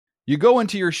You go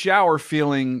into your shower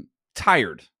feeling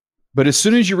tired, but as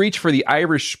soon as you reach for the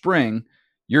Irish Spring,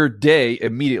 your day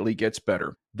immediately gets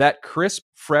better. That crisp,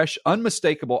 fresh,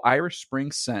 unmistakable Irish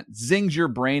Spring scent zings your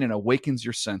brain and awakens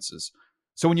your senses.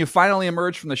 So when you finally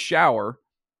emerge from the shower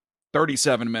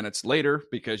 37 minutes later,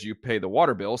 because you pay the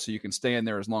water bill so you can stay in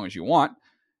there as long as you want,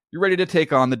 you're ready to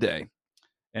take on the day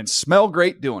and smell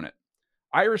great doing it.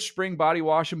 Irish Spring Body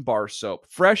Wash and Bar Soap.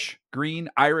 Fresh, green,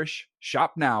 Irish.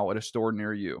 Shop now at a store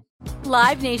near you.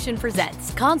 Live Nation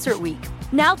presents Concert Week.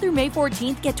 Now through May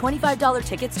 14th, get $25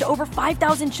 tickets to over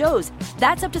 5,000 shows.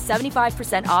 That's up to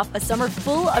 75% off a summer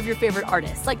full of your favorite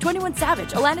artists like 21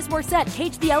 Savage, Alanis Morissette,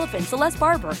 Cage the Elephant, Celeste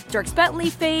Barber, Dierks Bentley,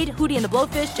 Fade, Hootie and the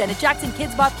Blowfish, Janet Jackson,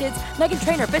 Kids Bop Kids, Meghan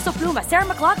Trainor, Bissell Pluma, Sarah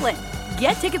McLachlan.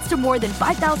 Get tickets to more than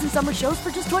 5,000 summer shows for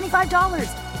just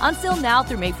 $25. On sale now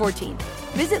through May 14th.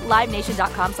 Visit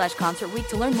LiveNation.com/Concert Week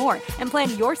to learn more and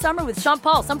plan your summer with Sean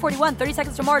Paul, Sum 41, 30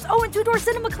 Seconds to Mars, and Two Door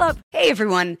Cinema Club. Hey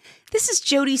everyone, this is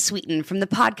Jody Sweeten from the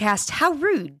podcast How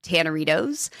Rude,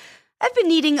 Tanneritos. I've been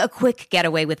needing a quick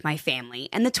getaway with my family,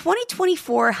 and the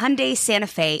 2024 Hyundai Santa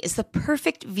Fe is the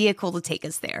perfect vehicle to take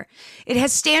us there. It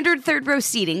has standard third-row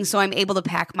seating, so I'm able to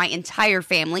pack my entire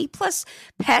family, plus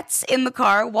pets, in the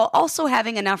car, while also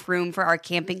having enough room for our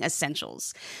camping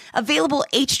essentials. Available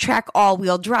H-Track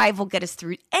all-wheel drive will get us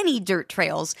through any dirt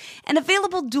trails, and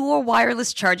available dual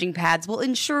wireless charging pads will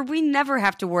ensure we never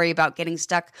have to worry about getting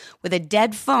stuck with a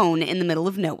dead phone in the middle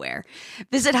of nowhere.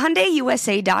 Visit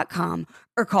HyundaiUSA.com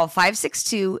or call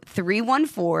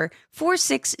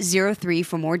 562-314-4603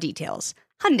 for more details.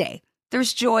 Hyundai,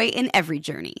 there's joy in every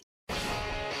journey.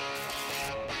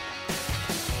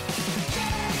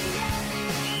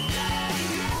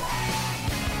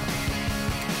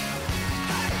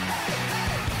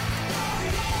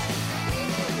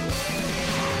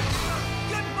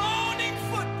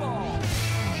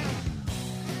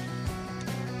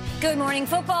 Good morning,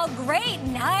 football. Great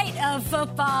night of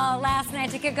football last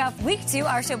night to kick off week 2.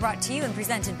 Our show brought to you and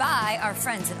presented by our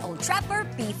friends at Old Trapper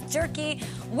Beef Jerky.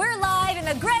 We're live in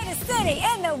the greatest city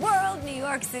in the world, New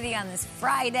York City, on this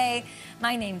Friday.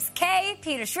 My name's Kay.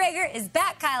 Peter Schrager is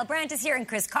back. Kyle Brandt is here, and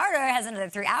Chris Carter has another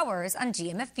 3 hours on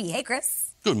GMFB. Hey, Chris.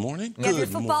 Good morning. You have your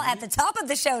football at the top of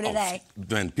the show today. Oh,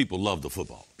 man, people love the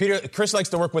football. Peter, Chris likes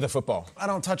to work with a football. I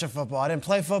don't touch a football. I didn't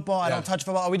play football. I don't touch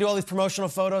football. We do all these promotional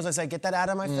photos. I say, get that out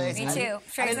of my face. Me too.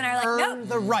 Schrager and I I are like, earn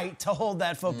the right to hold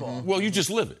that football. Well, you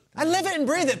just live it. I live it and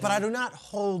breathe it, but I do not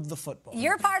hold the football.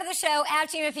 You're part of the show.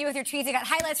 At GMFB with your tweets. I got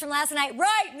highlights from last night.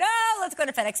 Right now, let's go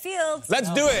to FedEx Field.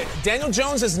 Let's do it. Daniel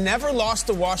Jones has never lost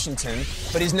to Washington,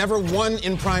 but he's never won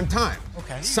in prime time.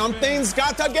 Okay. Something's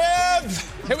got to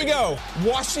give. Here we go.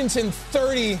 Washington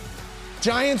 30,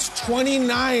 Giants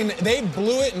 29. They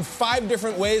blew it in 5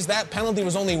 different ways. That penalty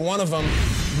was only one of them.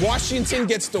 Washington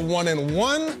gets to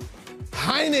 1-1.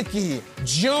 Heineke,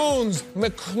 Jones,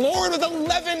 McLaurin with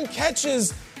 11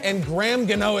 catches, and Graham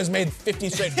Gano has made 50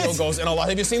 straight field goals in a lot.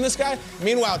 Have you seen this guy?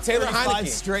 Meanwhile, Taylor Heineke.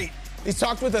 Straight. He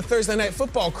talked with the Thursday Night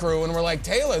Football crew, and we're like,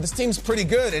 Taylor, this team's pretty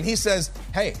good. And he says,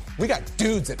 hey, we got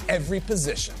dudes at every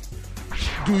position.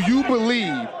 Do you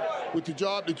believe, with the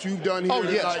job that you've done here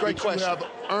tonight, great that question. you have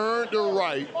earned the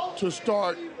right to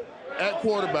start at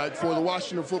quarterback for the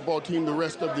Washington football team the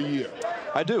rest of the year?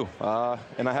 I do,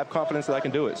 and I have confidence that I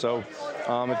can do it. So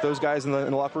if those guys in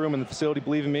the locker room and the facility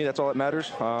believe in me, that's all that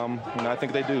matters. I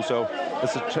think they do. So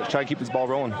let's try to keep this ball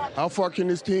rolling. How far can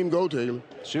this team go, Taylor?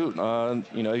 Shoot,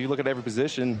 you look at every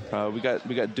position. We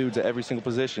got dudes at every single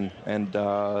position, and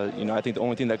I think the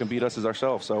only thing that can beat us is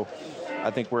ourselves. So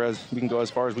I think we can go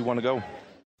as far as we want to go.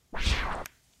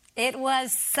 It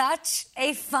was such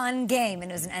a fun game, and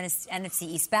it was an NFC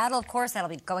East battle, of course. That'll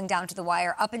be going down to the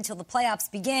wire up until the playoffs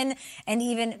begin and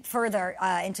even further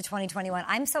into 2021.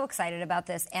 I'm so excited about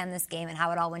this and this game and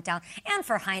how it all went down. And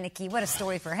for Heineke, what a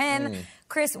story for him.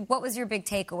 Chris, what was your big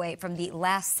takeaway from the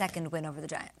last-second win over the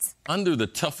Giants? Under the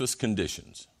toughest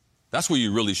conditions, that's where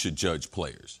you really should judge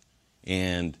players.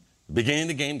 And beginning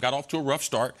the game, got off to a rough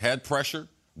start, had pressure,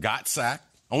 got sacked.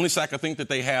 Only sack I think that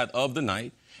they had of the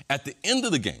night. At the end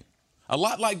of the game, a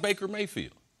lot like Baker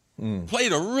Mayfield,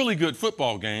 played a really good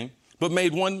football game, but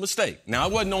made one mistake. Now,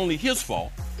 it wasn't only his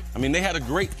fault. I mean, they had a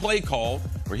great play call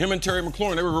for him and Terry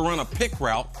McLaurin. They were going to run a pick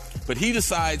route, but he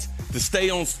decides to stay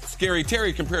on Scary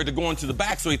Terry compared to going to the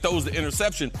back, so he throws the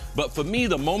interception. But for me,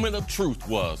 the moment of truth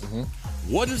was,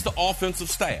 what is the offensive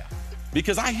staff?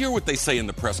 Because I hear what they say in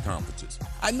the press conferences.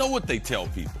 I know what they tell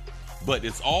people. But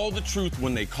it's all the truth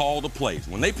when they call the plays.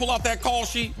 When they pull out that call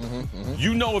sheet,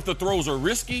 you know if the throws are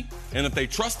risky and if they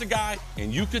trust the guy,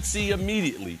 and you could see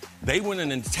immediately they went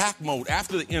in attack mode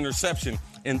after the interception.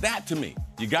 And that, to me,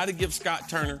 you got to give Scott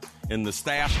Turner and the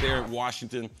staff there at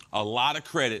Washington a lot of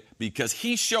credit because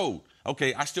he showed,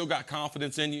 okay, I still got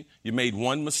confidence in you. You made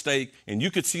one mistake, and you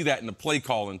could see that in the play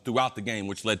calling throughout the game,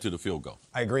 which led to the field goal.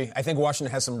 I agree. I think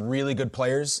Washington has some really good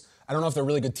players. I don't know if they're a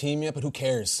really good team yet, but who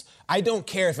cares? I don't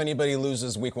care if anybody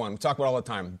loses week 1. We talk about it all the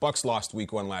time. Bucks lost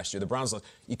week 1 last year. The Browns lost.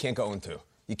 You can't go 0-2.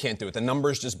 You can't do it. The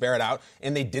numbers just bear it out,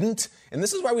 and they didn't. And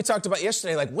this is why we talked about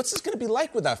yesterday, like, what's this going to be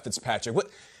like without Fitzpatrick?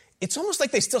 It's almost like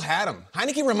they still had him.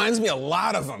 Heineke reminds me a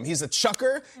lot of him. He's a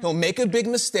chucker. He'll make a big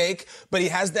mistake, but he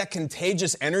has that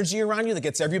contagious energy around you that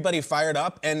gets everybody fired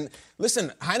up. And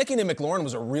listen, Heineke and McLaurin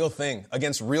was a real thing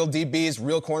against real DBs,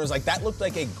 real corners. Like, that looked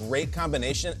like a great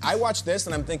combination. I watched this,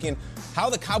 and I'm thinking, how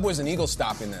are the Cowboys and Eagles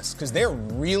stopping this? Because they're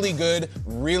really good,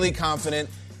 really confident.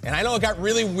 And I know it got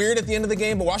really weird at the end of the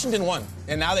game, but Washington won.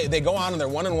 And now they go on and they're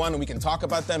 1-1, and we can talk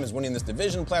about them as winning this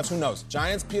division, playoffs. Who knows?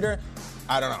 Giants, Peter?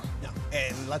 I don't know. No.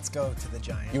 And let's go to the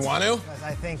Giants. You want to? Because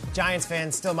I think Giants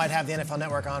fans still might have the NFL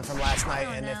Network on from last night,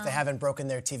 and if they haven't broken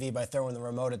their TV by throwing the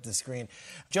remote at the screen.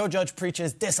 Joe Judge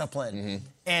preaches discipline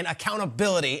and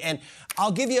accountability. And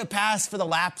I'll give you a pass for the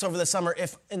laps over the summer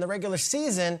if in the regular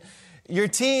season your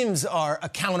teams are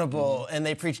accountable and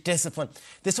they preach discipline.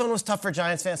 This one was tough for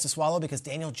Giants fans to swallow because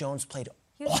Daniel Jones played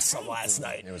awesome last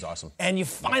night. It was awesome. And you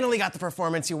finally got the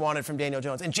performance you wanted from Daniel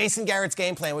Jones. And Jason Garrett's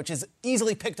game plan, which is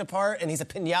easily picked apart, and he's a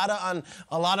piñata on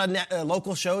a lot of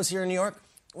local shows here in New York,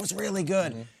 was really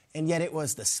good. And yet it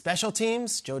was the special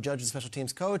teams, Joe Judge is the special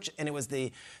teams coach, and it was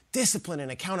the discipline and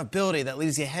accountability that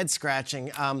leaves you head scratching.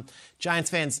 Giants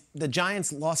fans, the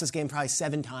Giants lost this game probably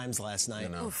 7 times last night.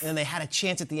 And they had a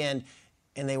chance at the end,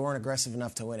 and they weren't aggressive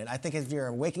enough to win it. I think if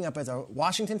you're waking up as a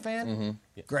Washington fan,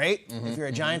 great. If you're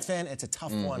a Giants fan, it's a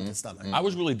tough one to stomach. I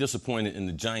was really disappointed in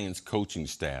the Giants coaching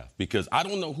staff because I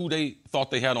don't know who they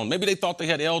thought they had on. Maybe they thought they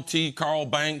had LT, Carl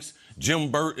Banks,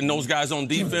 Jim Burt, and those guys on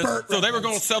defense. So they were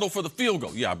going to settle for the field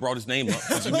goal. Yeah, I brought his name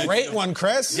up. Great one,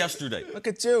 Chris. Yesterday. Look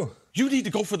at you. You need to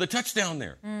go for the touchdown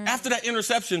there. After that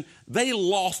interception, they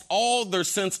lost all their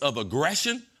sense of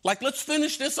aggression. Like, let's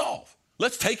finish this off.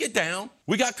 Let's take it down.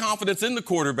 We got confidence in the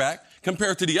quarterback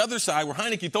compared to the other side where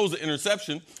Heineke throws the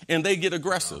interception and they get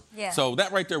aggressive. Yeah. So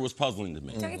that right there was puzzling to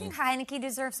me. Don't you think Heineke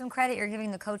deserves some credit? You're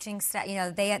giving the coaching staff,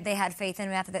 they had faith in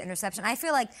him after the interception. I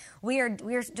feel like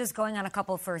we're just going on a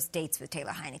couple first dates with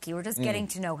Taylor Heineke. We're just getting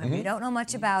to know him. We don't know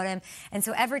much about him. And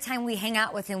so every time we hang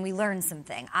out with him, we learn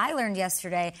something. I learned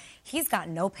yesterday he's got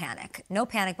no panic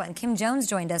button. Kim Jones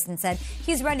joined us and said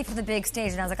he's ready for the big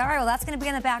stage. And I was like, all right, well, that's going to be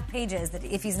on the back pages that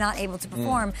if he's not able to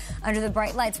perform under the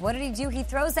bright lights. What did he do? He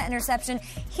throws that interception.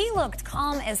 He looked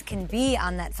calm as can be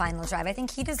on that final drive. I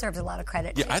think he deserves a lot of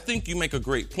credit, too. Yeah, I think you make a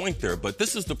great point there, but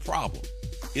this is the problem.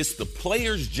 It's the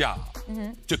player's job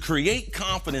to create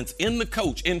confidence in the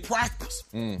coach in practice.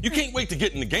 You can't wait to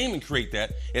get in the game and create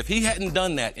that. If he hadn't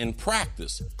done that in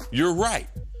practice, you're right.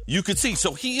 You could see.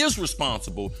 So he is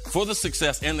responsible for the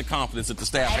success and the confidence that the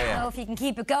staff had. I don't know if he can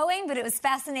keep it going, but it was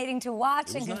fascinating to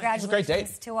watch. And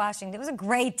congratulations to Washington. It was a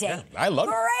great day. Yeah, I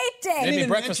loved it. Great day.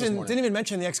 Didn't even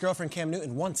mention the ex-girlfriend Cam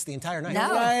Newton once the entire night.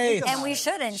 No, right. And we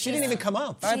shouldn't. She didn't even come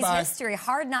up. She's history.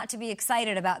 Hard not to be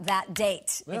excited about that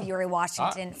date if you're a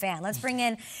Washington fan. Let's bring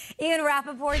in Ian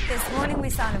Rappaport. This morning we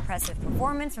saw an impressive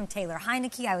performance from Taylor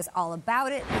Heineke. I was all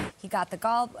about it. He got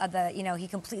he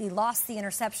completely lost the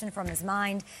interception from his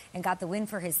mind and got the win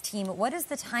for his team. What is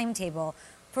the timetable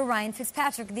for Ryan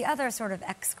Fitzpatrick, the other sort of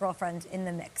ex-girlfriend in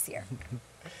the mix here?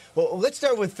 Well, let's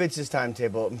start with Fitz's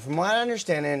timetable. From what I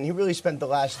understand, and he really spent the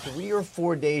last 3 or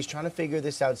 4 days trying to figure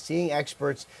this out, seeing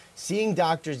experts, seeing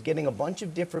doctors, getting a bunch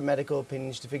of different medical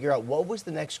opinions to figure out what was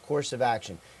the next course of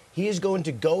action. He is going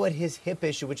to go at his hip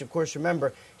issue, which, of course,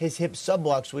 remember, his hip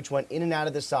sublux, which went in and out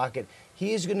of the socket.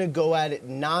 He is going to go at it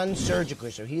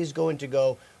non-surgically, so he is going to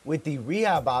go with the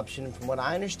rehab option. And from what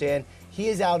I understand, he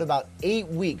is out about 8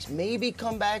 weeks. Maybe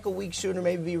come back a week sooner,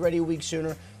 maybe be ready a week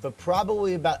sooner, but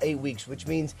probably about 8 weeks, which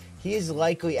means he is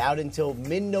likely out until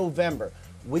mid-November,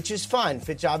 which is fine.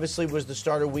 Fitz obviously was the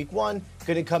starter week 1,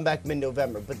 going to come back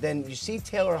mid-November. But then you see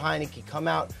Taylor Heineke come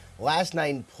out last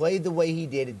night and play the way he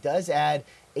did. It does add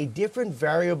a different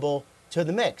variable to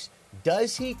the mix.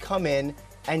 Does he come in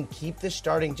and keep the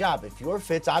starting job? If you're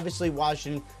Fitz, obviously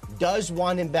Washington does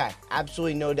want him back.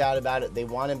 Absolutely no doubt about it. They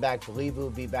want him back, believe he'll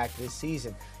be back this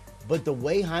season. But the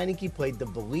way Heineke played, the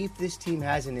belief this team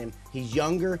has in him, he's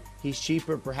younger, he's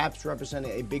cheaper, perhaps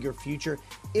representing a bigger future.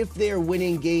 If they're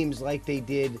winning games like they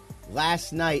did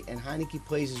last night and Heineke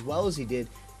plays as well as he did,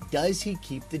 does he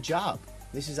keep the job?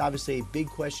 This is obviously a big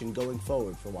question going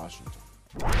forward for Washington.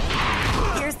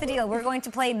 Here's the deal. We're going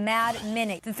to play Mad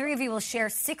Minute. The three of you will share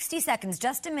 60 seconds,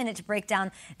 just a minute, to break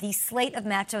down the slate of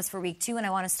matchups for Week 2. And I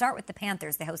want to start with the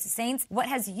Panthers. They host the Saints. What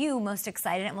has you most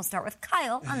excited? And we'll start with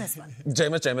Kyle on this one.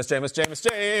 Jameis.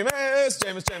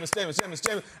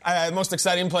 Most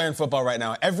exciting player in football right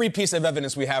now. Every piece of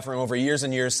evidence we have from him over years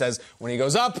and years says when he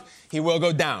goes up, he will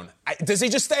go down. Does he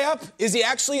just stay up? Is he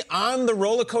actually on the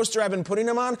roller coaster I've been putting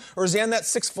him on? Or is he on that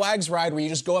Six Flags ride where you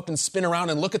just go up and spin around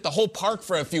and look at the whole park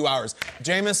for a few hours?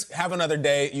 Jameis, have another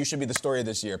day. You should be the story of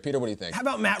this year. Peter, what do you think? How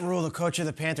about Matt Rule, the coach of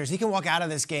the Panthers? He can walk out of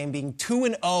this game being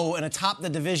 2-0 and atop the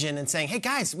division and saying, hey,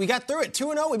 guys, we got through it.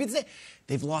 2-0. We beat the Saints.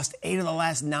 They've lost 8 of the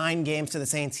last 9 games to the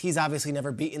Saints. He's obviously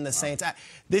never beaten the Saints.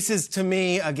 This is, to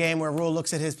me, a game where Rule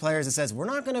looks at his players and says, we're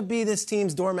not going to be this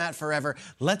team's doormat forever.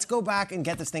 Let's go back and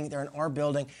get this thing. They're in our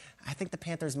building. I think the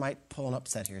Panthers might pull an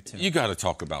upset here, too. You got to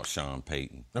talk about Sean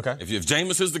Payton. Okay. If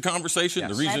Jameis is the conversation,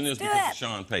 the reason is because of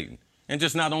Sean Payton. And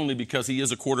just not only because he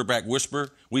is a quarterback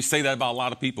whisperer. We say that about a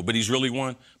lot of people, but he's really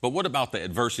one. But what about the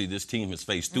adversity this team has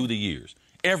faced through the years?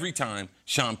 Every time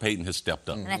Sean Payton has stepped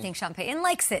up. And I think Sean Payton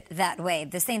likes it that way.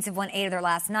 The Saints have won 8 of their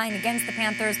last 9 against the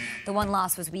Panthers. The one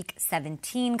loss was Week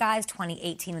 17, guys,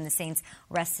 2018, when the Saints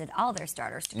rested all their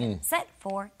starters to get set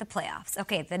for the playoffs.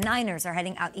 Okay, the Niners are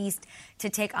heading out east to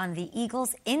take on the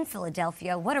Eagles in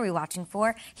Philadelphia. What are we watching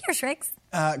for? Here's Shriggs.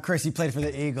 Chris, you played for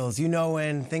the Eagles. You know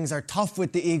when things are tough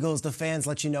with the Eagles, the fans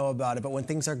let you know about it. But when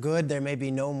things are good, there may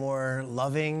be no more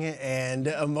loving and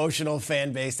emotional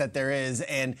fan base that there is.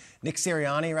 And Nick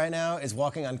Sirianni right now is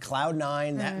walking on cloud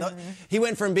 9. He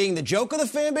went from being the joke of the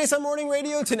fan base on morning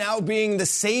radio to now being the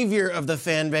savior of the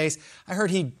fan base. I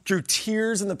heard he drew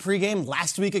tears in the pregame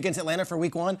last week against Atlanta for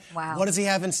Week 1. Wow. What does he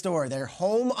have in store? They're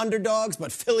home underdogs,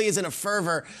 but Philly is in a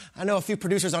fervor. I know a few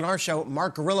producers on our show,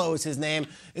 Mark Grillo is his name,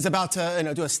 is about to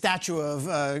do a statue of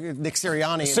Nick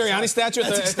Sirianni. Sirianni statue?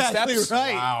 That's exactly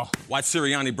right. Wow. Watch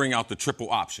Sirianni bring out the triple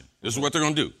option. This is what they're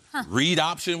going to do. Read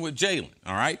option with Jalen,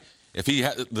 all right? If he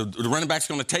the running back's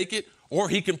going to take it, or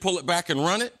he can pull it back and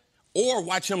run it, or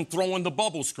watch him throwing the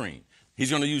bubble screen. He's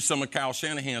going to use some of Kyle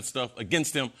Shanahan's stuff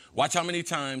against him. Watch how many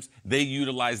times they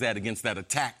utilize that against that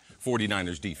attack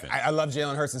 49ers defense. I love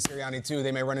Jalen Hurts and Sirianni, too.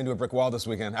 They may run into a brick wall this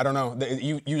weekend. I don't know.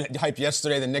 You hyped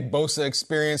yesterday the Nick Bosa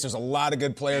experience. There's a lot of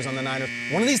good players on the Niners.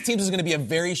 One of these teams is going to be a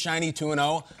very shiny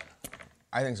 2-0.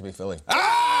 I think it's going to be Philly.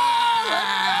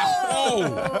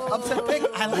 Upset pick.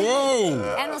 I like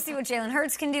Whoa. And we'll see what Jalen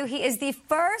Hurts can do. He is the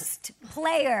first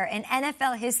player in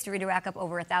NFL history to rack up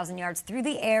over 1,000 yards through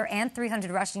the air and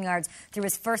 300 rushing yards through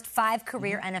his first 5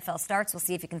 career NFL starts. We'll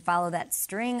see if he can follow that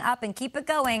string up and keep it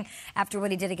going after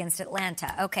what he did against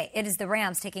Atlanta. Okay, it is the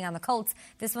Rams taking on the Colts.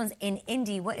 This one's in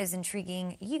Indy. What is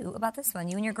intriguing you about this one?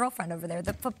 You and your girlfriend over there,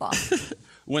 the football.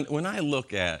 When I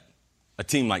look at a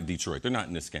team like Detroit, they're not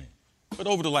in this game. But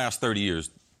over the last 30 years,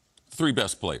 3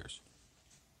 best players.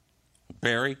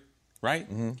 Barry, right?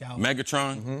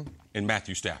 Megatron, and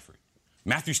Matthew Stafford.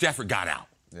 Matthew Stafford got out.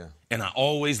 Yeah. And I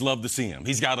always love to see him.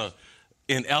 He's got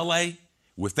in L.A.,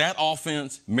 with that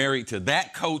offense, married to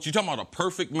that coach, you're talking about a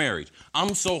perfect marriage.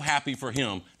 I'm so happy for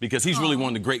him because he's really one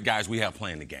of the great guys we have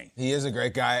playing the game. He is a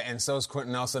great guy, and so is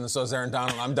Quentin Nelson, and so is Aaron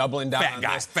Donald. I'm doubling down on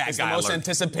this. It's the most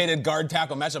anticipated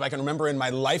guard-tackle matchup I can remember in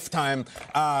my lifetime.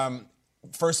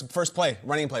 First play,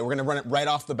 running play. We're going to run it right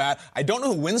off the bat. I don't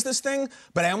know who wins this thing,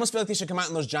 but I almost feel like they should come out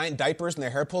in those giant diapers and their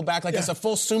hair pulled back like it's a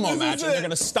full sumo match, and they're going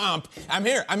to stomp. I'm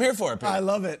here for it, Peter. I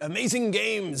love it. Amazing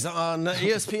games on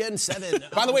ESPN 7.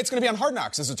 By the way, it's going to be on Hard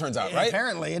Knocks, as it turns out, right?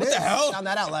 Apparently it is. What the hell? Found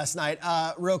that out last night.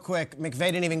 Real quick, McVay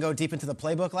didn't even go deep into the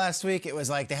playbook last week. It was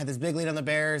like they had this big lead on the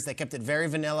Bears. They kept it very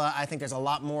vanilla. I think there's a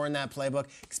lot more in that playbook.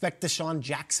 Expect Deshaun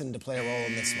Jackson to play a role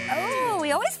in this one. Oh,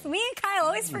 me and Kyle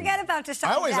always forget about Deshaun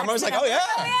Jackson. I'm always like, oh,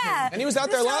 yeah. And he was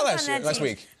out there a lot last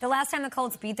week. The last time the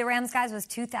Colts beat the Rams, guys, was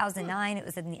 2009. It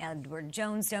was in the Edward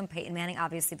Jones Dome. Peyton Manning,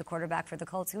 obviously the quarterback for the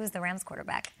Colts. Who was the Rams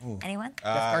quarterback? Anyone?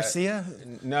 Garcia?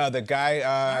 No, the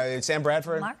guy, Sam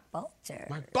Bradford. Mark Bulger.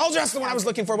 That's the one I was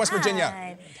looking for, West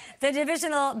Virginia. The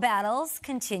divisional battles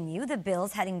continue. The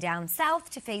Bills heading down south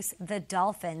to face the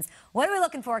Dolphins. What are we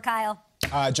looking for, Kyle?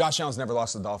 Josh Allen's never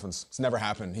lost to the Dolphins. It's never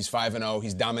happened. He's 5-0.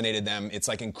 He's dominated them. It's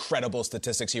like incredible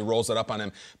statistics. He rolls it up on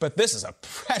him. But this is a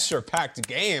pressure-packed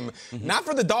game. Not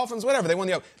for the Dolphins, whatever. They won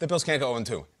the Bills can't go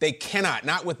 0-2. They cannot.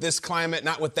 Not with this climate,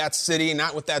 not with that city,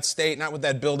 not with that state, not with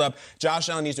that build-up. Josh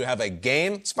Allen needs to have a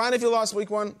game. It's fine if you lost week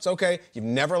 1. It's okay. You've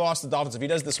never lost to the Dolphins. If he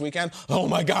does this weekend, oh,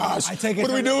 my gosh. What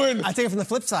are we doing? I take it from the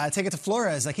flip side. I take it to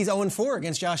Flores. Like, he's 0-4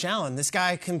 against Josh Allen. This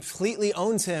guy completely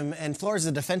owns him, and Flores is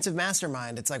a defensive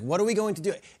mastermind. It's like, what are we going going to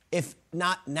do it? If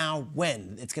not now,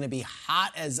 when? It's going to be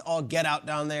hot as all get out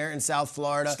down there in South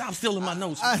Florida. Stop stealing my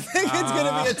notes. I think it's going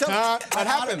to be a tough. That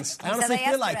happens. I honestly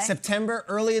feel like September,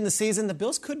 early in the season, the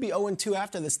Bills could be 0-2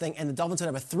 after this thing, and the Dolphins would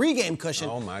have a 3-game cushion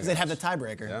because they'd have the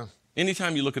tiebreaker. Yeah.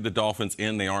 Anytime you look at the Dolphins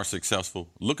and they are successful,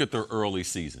 look at their early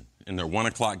season and their 1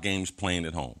 o'clock games playing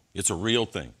at home. It's a real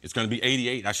thing. It's going to be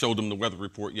 88. I showed them the weather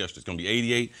report yesterday. It's going to be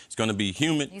 88. It's going to be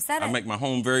humid. You said it. I make my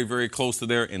home very, very close to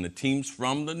there, and the teams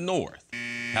from the north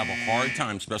have a hard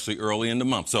time, especially early in the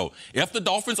month. So if the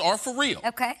Dolphins are for real,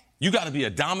 you got to be a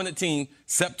dominant team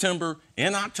September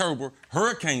and October,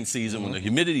 hurricane season, when the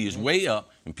humidity is way up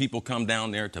and people come down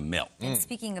there to melt. And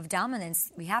speaking of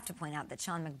dominance, we have to point out that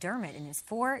Sean McDermott, in his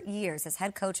 4 years as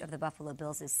head coach of the Buffalo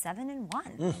Bills, is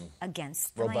 7-1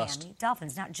 against the Miami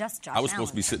Dolphins, not just Josh I was supposed Allen.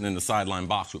 to be sitting in the sideline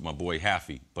box with my boy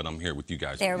Haffy, but I'm here with you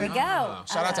guys. There we go.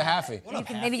 Shout out to Haffy.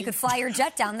 Maybe you could fly your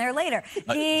jet down there later.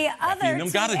 The other two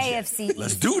AFC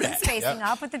Let's East do teams that. facing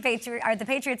off with the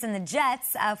Patriots and the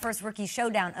Jets. First rookie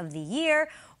showdown of the year.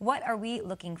 What are we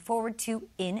looking forward to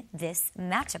in this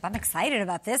matchup? I'm excited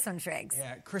about this one, Triggs.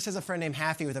 Yeah, Chris has a friend named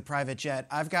Haffy with a private jet.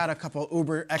 I've got a couple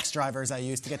Uber X drivers I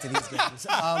use to get to these games.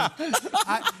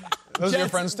 Those are your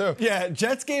friends, too. Yeah,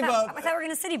 Jets gave up. I thought we were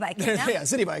going to city bike. You know? Yeah,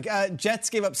 city bike. Jets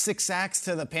gave up 6 sacks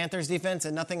to the Panthers defense,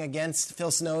 and nothing against Phil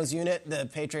Snow's unit. The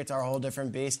Patriots are a whole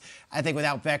different beast. I think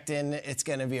without Becton, it's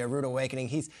going to be a rude awakening.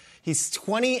 He's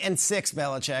 20-6,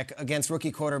 Belichick, against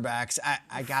rookie quarterbacks.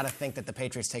 I got to think that the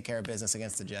Patriots take care of business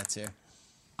against the Jets here.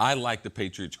 I like the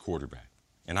Patriots quarterback.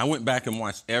 And I went back and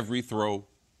watched every throw,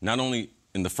 not only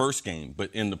in the first game, but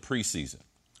in the preseason.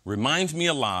 Reminds me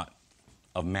a lot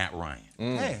of Matt Ryan.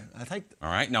 Hey, I think.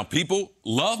 All right. Now, people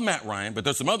love Matt Ryan, but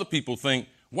there's some other people think,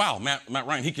 wow, Matt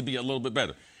Ryan, he could be a little bit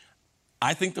better.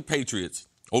 I think the Patriots,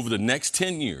 over the next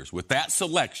 10 years, with that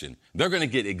selection, they're going to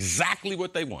get exactly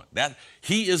what they want.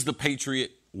 He is the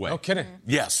Patriot way. No kidding.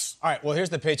 Yes. All right, well, here's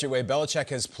the Patriot way. Belichick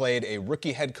has played a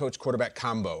rookie head coach quarterback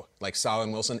combo like Saleh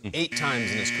and Wilson 8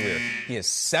 times in his career. He is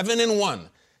 7-1.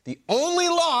 The only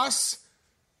loss,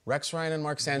 Rex Ryan and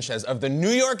Mark Sanchez of the New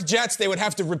York Jets. They would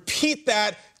have to repeat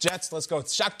that. Jets, let's go.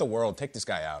 Shock the world. Take this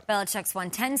guy out. Belichick's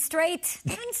won 10 straight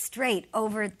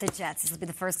over the Jets. This will be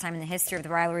the first time in the history of the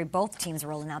rivalry both teams are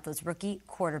rolling out those rookie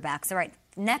quarterbacks. All right,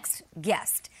 next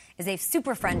guest is a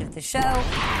super friend of the show.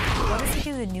 What does he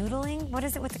do, the noodling? What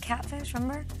is it with the catfish,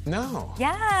 remember? No.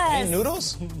 Yes. Any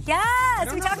noodles?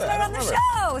 Yes, we talked about it on the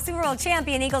show. Super Bowl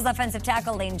champion, Eagles offensive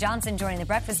tackle Lane Johnson joining the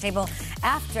breakfast table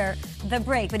after the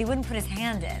break, but he wouldn't put his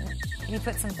hand in. He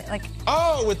put something like...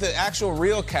 Oh, with the actual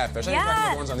real catfish. I think talking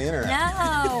about the ones on the internet.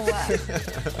 No.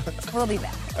 We'll be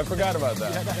back. I forgot about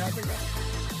that.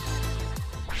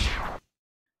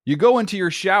 You go into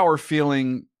your shower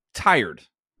feeling tired,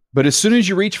 but as soon as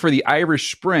you reach for the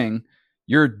Irish Spring,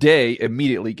 your day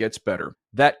immediately gets better.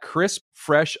 That crisp,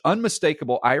 fresh,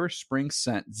 unmistakable Irish Spring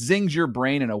scent zings your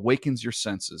brain and awakens your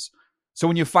senses. So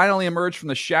when you finally emerge from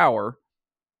the shower,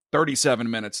 37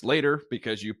 minutes later,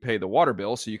 because you pay the water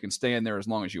bill so you can stay in there as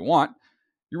long as you want,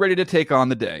 you're ready to take on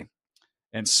the day.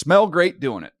 And smell great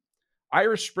doing it.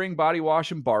 Irish Spring Body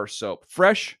Wash and Bar Soap.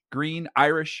 Fresh, green,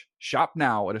 Irish. Shop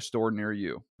now at a store near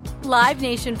you. Live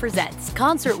Nation presents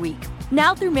Concert Week.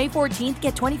 Now through May 14th,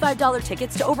 get $25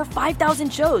 tickets to over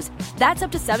 5,000 shows. That's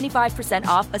up to 75%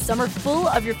 off a summer full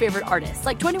of your favorite artists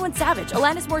like 21 Savage,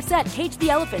 Alanis Morissette, Cage the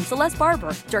Elephant, Celeste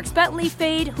Barber, Dierks Bentley,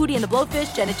 Fade, Hootie and the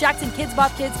Blowfish, Janet Jackson, Kids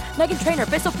Bop Kids, Meghan Trainor,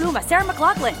 Peso Pluma, Sarah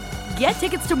McLachlan. Get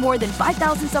tickets to more than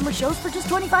 5,000 summer shows for just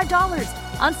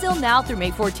 $25. On sale now through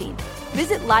May 14th.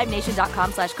 Visit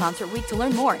LiveNation.com/Concert Week to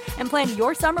learn more and plan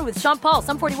your summer with Sean Paul,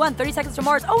 Sum 41, 30 Seconds to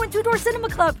Mars, and Two Door Cinema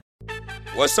Club.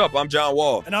 What's up? I'm John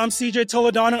Wall. And I'm CJ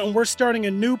Toledano, and we're starting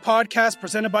a new podcast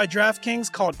presented by DraftKings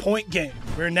called Point Game.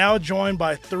 We're now joined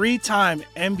by 3-time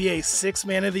NBA Sixth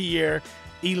Man of the Year,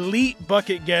 elite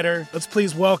bucket getter. Let's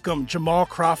please welcome Jamal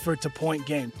Crawford to Point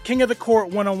Game. King of the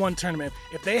Court one-on-one tournament.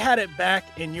 If they had it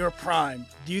back in your prime,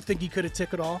 do you think he could have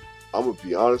took it all? I'm going to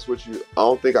be honest with you. I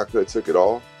don't think I could have took it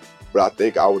all, but I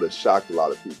think I would have shocked a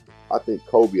lot of people. I think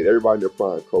Kobe and everybody in their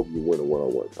prime, Kobe would win a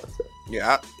one-on-one contest.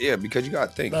 Yeah, because you got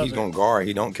to think. He's going to guard.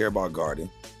 He don't care about guarding.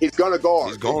 He's going to guard.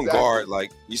 He's going to guard.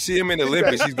 Like, you see him in the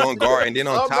Olympics, he's going to guard. And then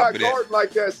on top of that. I'm not guarding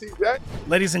like that, CJ.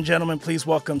 Ladies and gentlemen, please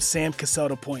welcome Sam Cassell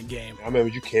to Point Game. I remember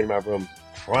you came out from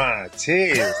prime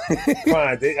 10.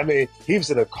 I mean, he was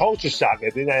in a culture shock.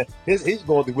 And then he's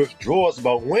going through withdrawals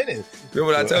about winning.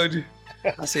 Remember what I told you?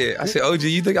 I said, OG,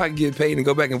 you think I can get paid and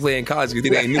go back and play in college because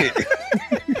it ain't it?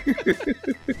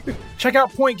 Check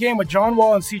out Point Game with John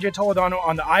Wall and CJ Toledano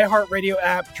on the iHeartRadio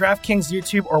app, DraftKings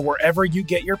YouTube, or wherever you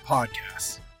get your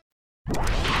podcasts.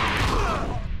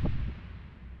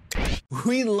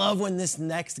 We love when this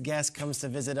next guest comes to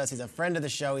visit us. He's a friend of the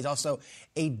show. He's also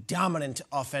a dominant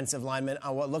offensive lineman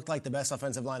on what looked like the best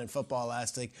offensive line in football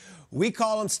last week. We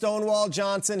call him Stonewall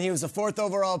Johnson. He was the 4th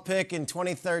overall pick in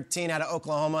 2013 out of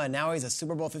Oklahoma, and now he's a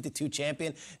Super Bowl 52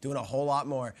 champion, doing a whole lot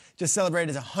more. Just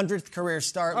celebrated his 100th career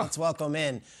start. Let's welcome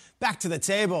in, back to the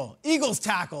table, Eagles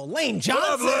tackle, Lane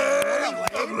Johnson.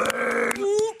 What up, Lane?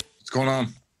 What's going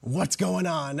on? What's going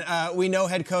on? We know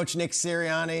head coach Nick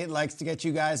Sirianni likes to get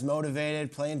you guys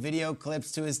motivated, playing video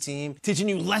clips to his team, teaching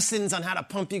you lessons on how to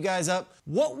pump you guys up.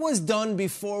 What was done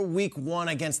before week 1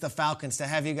 against the Falcons to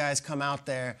have you guys come out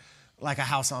there like a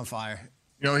house on fire?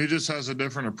 You know, he just has a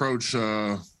different approach,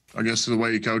 I guess, to the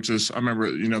way he coaches. I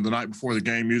remember, the night before the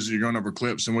game, usually you're going over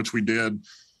clips, in which we did.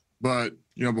 But,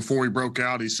 before we broke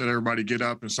out, he said everybody get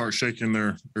up and start shaking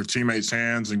their teammates'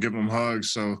 hands and giving them hugs.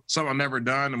 So something I've never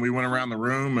done, and we went around the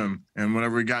room, and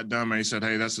whenever we got done, man, he said,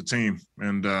 hey, that's the team.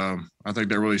 And I think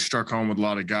that really struck home with a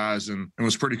lot of guys, and it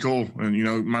was pretty cool. And,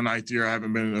 my 9th year, I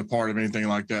haven't been a part of anything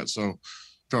like that, so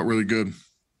felt really good.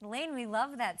 Lane, we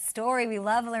love that story. We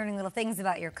love learning little things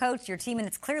about your coach, your team, and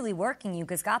it's clearly working. You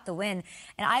guys got the win.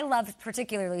 And I loved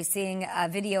particularly seeing a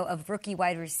video of rookie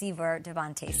wide receiver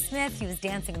DeVonta Smith. He was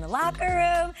dancing in the locker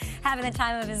room, having the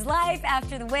time of his life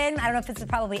after the win. I don't know if it's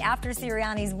probably after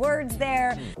Sirianni's words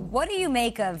there. What do you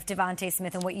make of DeVonta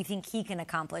Smith and what you think he can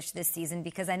accomplish this season?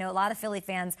 Because I know a lot of Philly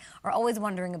fans are always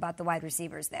wondering about the wide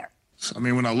receivers there. I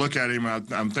mean, when I look at him,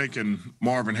 I'm thinking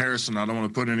Marvin Harrison. I don't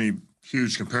want to put any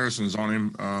huge comparisons on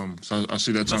him, so I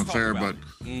see that's unfair, but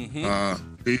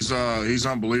he's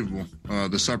unbelievable.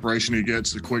 The separation he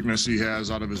gets, the quickness he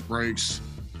has out of his breaks,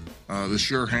 the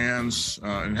sure hands,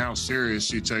 and how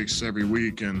serious he takes every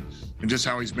week, and just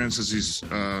how he's been since he's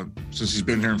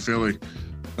been here in Philly.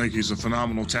 I think he's a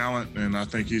phenomenal talent, and I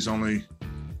think he's only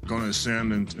going to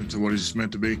ascend into what he's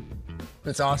meant to be.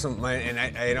 That's awesome, and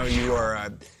I know you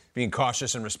are being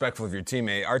cautious and respectful of your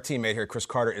teammate. Our teammate here, Chris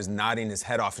Carter, is nodding his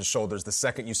head off his shoulders the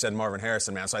second you said Marvin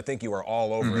Harrison, man. So I think you are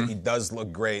all over it. He does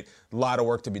look great. A lot of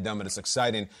work to be done, but it's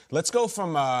exciting. Let's go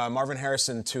from Marvin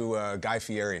Harrison to Guy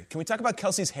Fieri. Can we talk about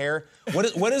Kelce's hair?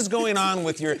 What is going on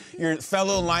with your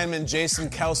fellow lineman, Jason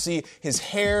Kelce? His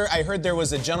hair, I heard there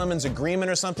was a gentleman's agreement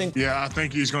or something. Yeah, I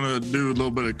think he's going to do a little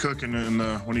bit of cooking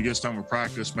when he gets done with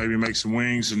practice, maybe make some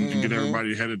wings and get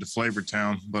everybody headed to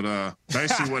Flavortown. But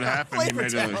basically what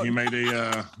happened, he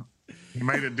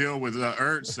made a deal with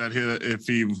Ertz that if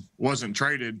he wasn't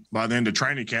traded by the end of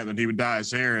training camp, that he would dye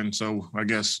his hair. And so I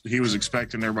guess he was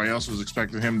expecting, everybody else was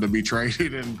expecting him to be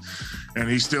traded, and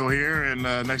he's still here. And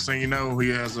next thing you know, he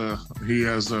has a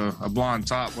blonde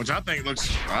top, which I think looks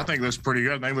pretty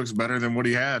good. I think looks better than what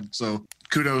he had. So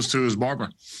kudos to his barber.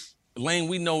 Lane,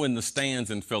 we know in the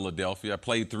stands in Philadelphia, I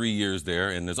played 3 years there,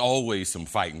 and there's always some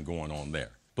fighting going on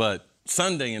there. But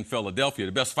Sunday in Philadelphia,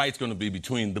 the best fight's going to be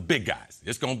between the big guys.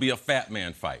 It's going to be a fat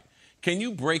man fight. Can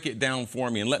you break it down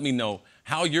for me and let me know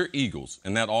how your Eagles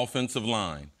and that offensive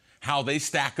line, how they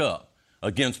stack up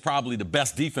against probably the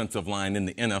best defensive line in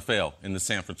the NFL in the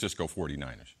San Francisco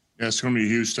 49ers? Yeah, it's going to be a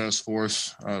huge test for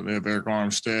us. They have Eric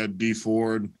Armstead, Dee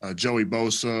Ford, Joey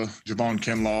Bosa, Javon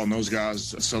Kinlaw, and those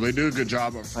guys. So they do a good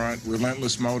job up front,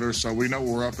 relentless motor. So we know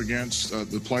what we're up against,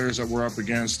 the players that we're up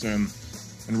against, and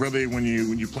really, when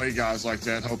you play guys like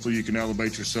that, hopefully you can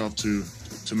elevate yourself to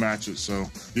match it. So,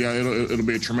 yeah, it'll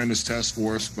be a tremendous test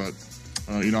for us. But,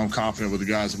 I'm confident with the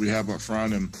guys that we have up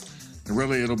front. And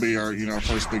really, it'll be our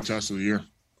first big test of the year.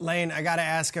 Lane, I got to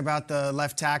ask about the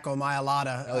left tackle,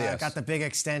 Mailata. Yes. Got the big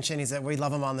extension. We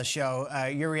love him on the show.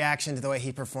 Your reaction to the way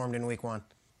he performed in Week 1?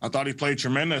 I thought he played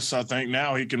tremendous. I think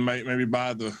now he can maybe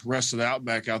buy the rest of the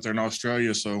Outback out there in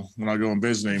Australia. So when I go and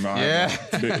visit him, I'll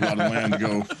have a lot of land to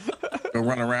go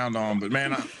run around on. But,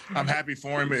 man, I'm happy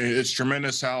for him. It's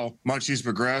tremendous how much he's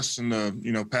progressed in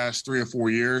the past 3 or 4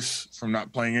 years, from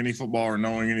not playing any football or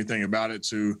knowing anything about it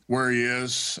to where he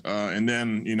is. And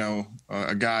then,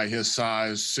 a guy his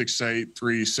size, 6'8",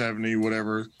 370,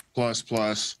 whatever,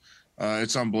 plus.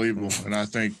 It's unbelievable. And I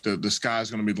think the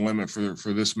sky's going to be the limit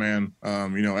for this man,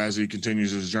 as he continues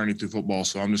his journey through football.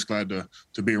 So I'm just glad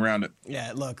to be around it.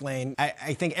 Yeah, look, Lane,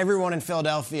 I think everyone in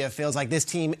Philadelphia feels like this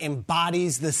team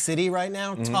embodies the city right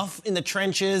now, tough in the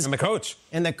trenches. And the coach.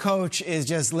 And the coach is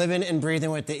just living and breathing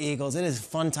with the Eagles. It is a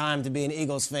fun time to be an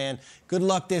Eagles fan. Good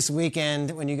luck this weekend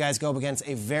when you guys go up against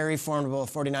a very formidable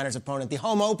 49ers opponent, the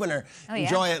home opener. Oh, yeah.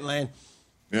 Enjoy it, Lane.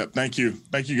 Yep, thank you.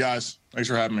 Thank you, guys. Thanks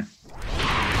for having me.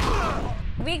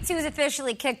 Week 2 is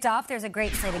officially kicked off. There's a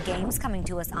great slate of games coming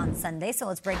to us on Sunday, so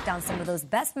let's break down some of those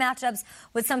best matchups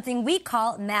with something we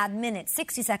call Mad Minutes.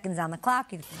 60 seconds on the clock.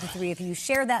 The three of you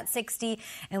share that 60,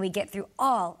 and we get through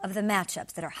all of the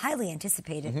matchups that are highly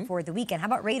anticipated for the weekend. How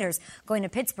about Raiders going to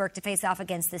Pittsburgh to face off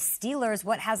against the Steelers?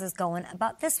 What has us going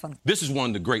about this one? This is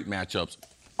one of the great matchups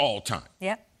all time.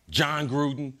 Yep. John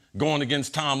Gruden going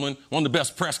against Tomlin, one of the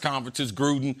best press conferences,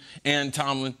 Gruden and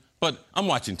Tomlin. But I'm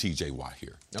watching T.J. Watt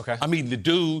here. Okay. I mean, the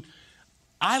dude,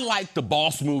 I like the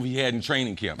boss move he had in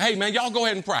training camp. Hey, man, y'all go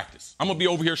ahead and practice. I'm going to be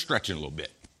over here stretching a little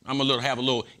bit. I'm going to have a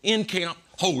little in-camp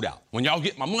holdout. When y'all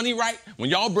get my money right, when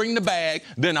y'all bring the bag,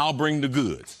 then I'll bring the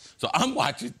goods. So I'm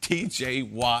watching T.J.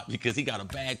 Watt because he got a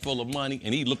bag full of money,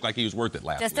 and he looked like he was worth it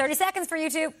last Just week. 30 seconds for you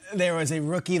two. There was a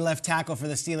rookie left tackle for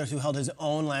the Steelers who held his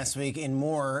own last week in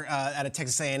Moore out of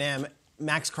Texas A&M.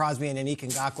 Max Crosby and Yannick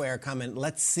Ngakoue are coming.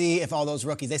 Let's see if all those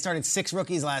rookies, they started 6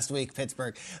 rookies last week,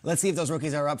 Pittsburgh. Let's see if those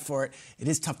rookies are up for it. It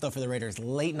is tough, though, for the Raiders.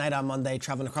 Late night on Monday,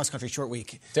 traveling across country, short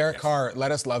week. Derek Carr,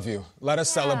 let us love you. Let us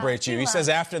celebrate you. He says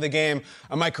after the game,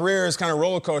 my career is kind of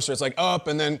roller coaster. It's like up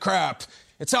and then crap.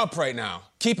 It's up right now.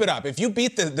 Keep it up. If you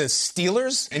beat the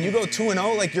Steelers and you go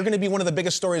 2-0, like you're going to be one of the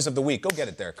biggest stories of the week. Go get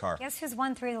it, Derek Carr. Guess who's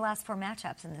won 3 of the last 4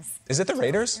 matchups in this? Is it the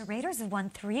Raiders? The Raiders have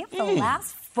won 3 of the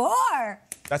last 4.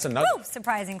 That's another. Woo,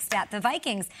 surprising stat. The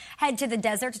Vikings head to the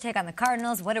desert to take on the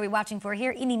Cardinals. What are we watching for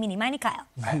here? Eeny, meeny, miny, Kyle.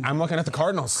 I'm looking at the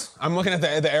Cardinals. I'm looking at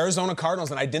the Arizona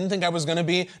Cardinals, and I didn't think I was going to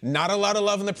be. Not a lot of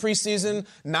love in the preseason.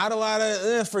 Not a lot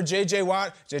of for J.J.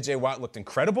 Watt. J.J. Watt looked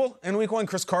incredible in week 1.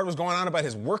 Chris Carter was going on about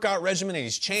his workout regimen, and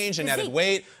he's changed and added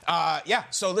weight. Yeah,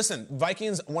 so listen,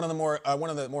 Vikings, one of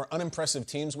the more unimpressive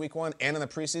teams week 1 and in the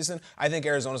preseason. I think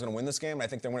Arizona's going to win this game, and I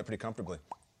think they'll win it pretty comfortably.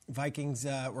 Vikings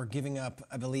were giving up,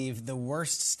 I believe, the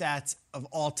worst stats of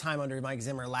all time under Mike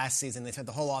Zimmer last season. They spent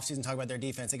the whole offseason talking about their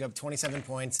defense. They gave up 27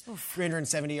 points,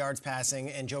 370 yards passing,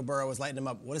 and Joe Burrow was lighting them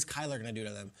up. What is Kyler going to do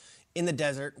to them? In the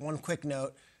desert, one quick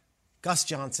note. Gus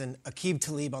Johnson, Aqib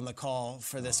Talib on the call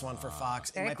for this one for Fox.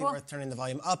 It might be worth turning the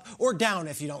volume up or down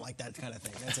if you don't like that kind of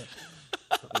thing. That's it.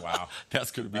 Wow.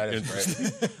 That's going to be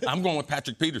interesting. I'm going with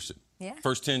Patrick Peterson. Yeah.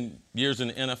 First 10 years in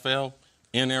the NFL.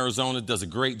 In Arizona, does a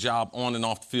great job on and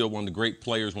off the field, one of the great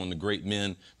players, one of the great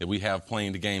men that we have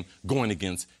playing the game, going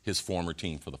against his former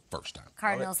team for the first time.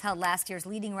 Cardinals held last year's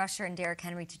leading rusher in Derrick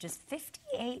Henry to just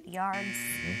 58 yards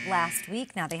last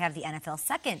week. Now they have the NFL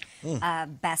second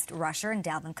best rusher in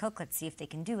Dalvin Cook. Let's see if they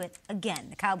can do it again.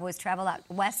 The Cowboys travel out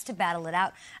west to battle it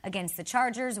out against the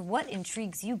Chargers. What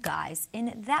intrigues you guys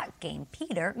in that game?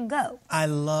 Peter, go. I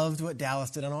loved what Dallas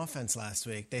did on offense last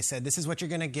week. They said, this is what you're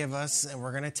going to give us, and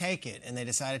we're going to take it. And they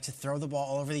decided to throw the ball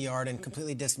all over the yard and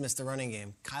completely dismiss the running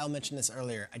game. Kyle mentioned this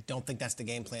earlier. I don't think that's the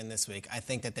game plan this week. I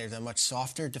think that there's a much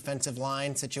softer defensive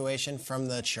line situation from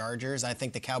the Chargers. I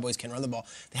think the Cowboys can run the ball.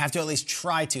 They have to at least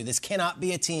try to. This cannot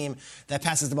be a team that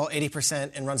passes the ball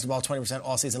 80% and runs the ball 20%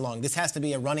 all season long. This has to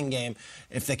be a running game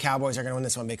if the Cowboys are going to win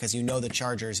this one, because you know the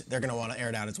Chargers, they're going to want to air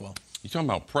it out as well. You're talking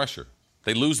about pressure.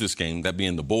 They lose this game, that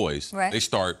being the boys. Right. They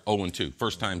start 0-2.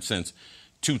 First time since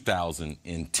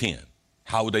 2010.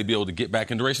 How would they be able to get back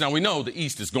into the race? Now, we know the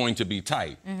East is going to be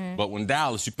tight. But when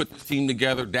Dallas, you put the team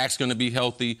together, Dak's going to be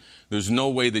healthy. There's no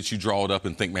way that you draw it up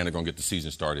and think, man, they're going to get the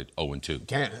season started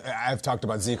 0-2. I've talked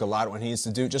about Zeke a lot, what he needs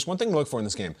to do. Just one thing to look for in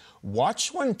this game.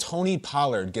 Watch when Tony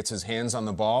Pollard gets his hands on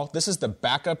the ball. This is the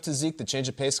backup to Zeke, the change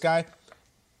of pace guy.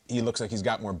 He looks like he's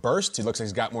got more burst. He looks like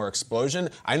he's got more explosion.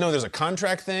 I know there's a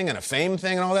contract thing and a fame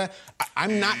thing and all that.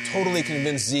 I'm not totally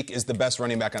convinced Zeke is the best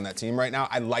running back on that team right now.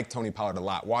 I like Tony Pollard a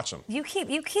lot. Watch him. You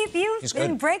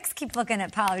in breaks keep looking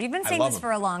at Pollard. You've been saying this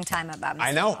for a long time about me.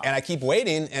 I know, and I keep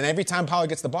waiting, and every time Pollard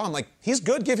gets the ball, I'm like, he's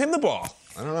good, give him the ball.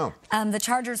 I don't know. The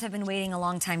Chargers have been waiting a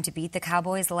long time to beat the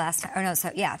Cowboys.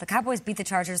 The Cowboys beat the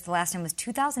Chargers the last time was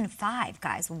 2005,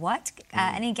 guys. What?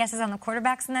 Any guesses on the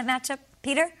quarterbacks in that matchup?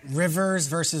 Peter? Rivers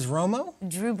versus Romo?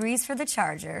 Drew Brees for the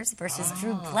Chargers versus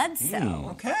Drew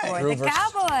Bledsoe for Drew the versus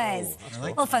Cowboys. Cool.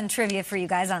 Little fun trivia for you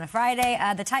guys on a Friday.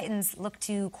 The Titans look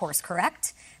to course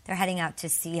correct. They're heading out to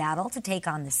Seattle to take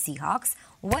on the Seahawks.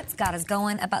 What's got us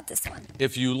going about this one?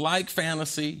 If you like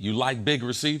fantasy, you like big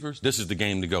receivers, this is the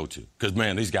game to go to. Because,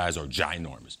 man, these guys are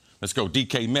ginormous. Let's go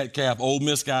DK Metcalf, Ole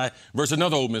Miss guy, versus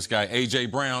another Ole Miss guy, A.J.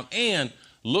 Brown. And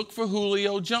look for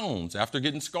Julio Jones after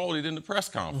getting scolded in the press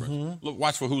conference.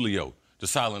 Watch for Julio, the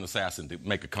silent assassin, to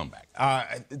make a comeback.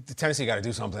 Tennessee got to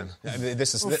do something.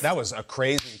 That was a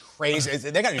crazy.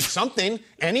 They got to do something,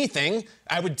 anything.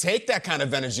 I would take that kind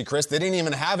of energy, Chris. They didn't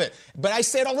even have it. But I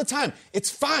say it all the time. It's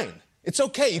fine. It's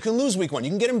okay. You can lose week one. You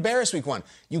can get embarrassed week one.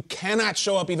 You cannot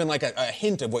show up even like a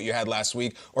hint of what you had last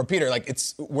week. Or Peter,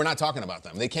 we're not talking about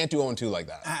them. They can't do 0-2 like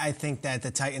that. I think that the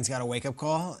Titans got a wake-up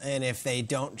call, and if they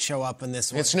don't show up in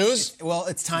this one... It's snooze? Well,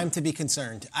 it's time to be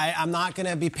concerned. I'm not going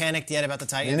to be panicked yet about the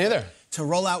Titans. Me neither. To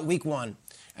roll out week one,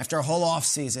 after a whole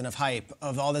offseason of hype,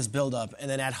 of all this buildup, and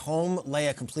then at home lay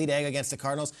a complete egg against the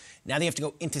Cardinals, now they have to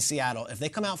go into Seattle. If they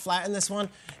come out flat in this one,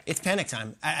 it's panic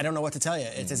time. I don't know what to tell you.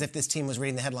 It's as if this team was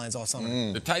reading the headlines all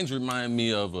summer. The Titans remind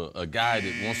me of a guy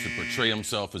that wants to portray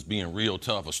himself as being real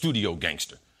tough, a studio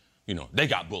gangster. You know, they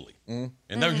got bullied. And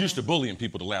they're used to bullying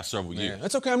people the last several years.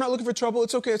 That's okay. I'm not looking for trouble.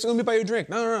 It's okay. It's let me buy you a drink.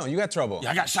 No. You got trouble.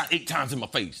 Yeah, I got shot 8 times in my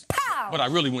face. Pow! But I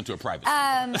really went to a private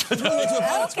Okay,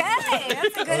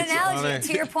 that's a good analogy.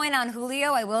 To your point on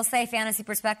Julio, I will say fantasy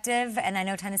perspective, and I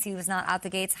know Tennessee was not out the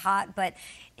gates hot, but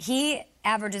he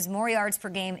averages more yards per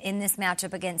game in this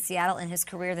matchup against Seattle in his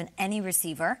career than any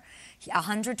receiver.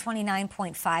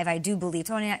 129.5, I do believe,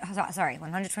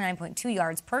 129.2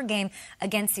 yards per game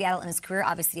against Seattle in his career.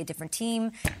 Obviously a different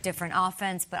team, different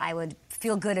offense, but I would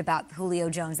feel good about Julio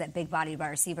Jones, that big-bodied wide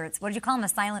receiver. What did you call him, a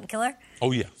silent killer?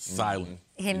 Oh, yeah, silent.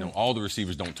 You know, all the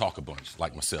receivers don't talk a bunch,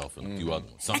 like myself and a few other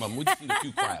ones. Some of them, we just need a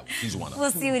few quiet ones. He's one of them. We'll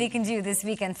see what he can do this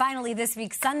weekend. Finally, this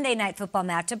week's Sunday Night Football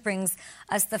matchup brings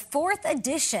us the 4th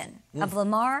edition of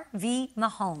Lamar v.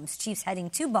 Mahomes. Chiefs heading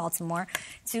to Baltimore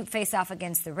to face off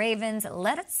against the Ravens.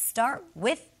 Let us start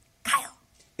with Kyle.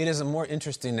 It is a more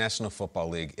interesting National Football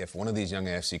League if one of these young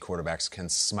AFC quarterbacks can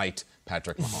smite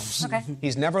Patrick Mahomes. Okay.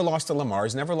 He's never lost to Lamar.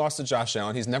 He's never lost to Josh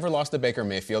Allen. He's never lost to Baker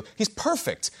Mayfield. He's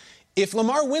perfect. If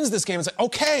Lamar wins this game, it's like,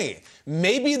 okay,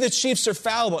 maybe the Chiefs are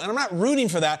fallible. And I'm not rooting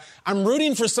for that. I'm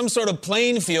rooting for some sort of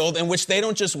playing field in which they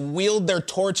don't just wield their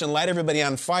torch and light everybody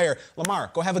on fire.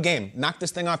 Lamar, go have a game. Knock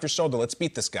this thing off your shoulder. Let's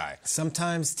beat this guy.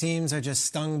 Sometimes teams are just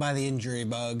stung by the injury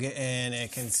bug, and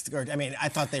it can... I mean, I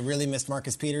thought they really missed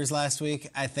Marcus Peters last week.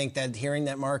 I think that hearing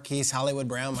that Marquise Hollywood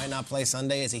Brown might not play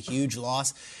Sunday is a huge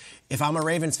loss. If I'm a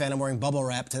Ravens fan, I'm wearing bubble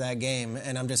wrap to that game,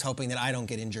 and I'm just hoping that I don't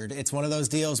get injured. It's one of those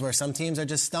deals where some teams are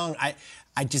just stung.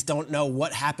 I just don't know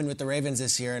what happened with the Ravens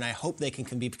this year, and I hope they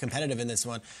can be competitive in this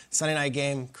one. Sunday night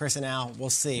game, Chris and Al, we'll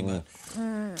see, but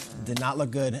did not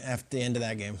look good at the end of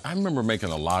that game. I remember making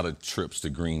a lot of trips to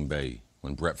Green Bay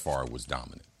when Brett Favre was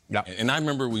dominant. Yep. And I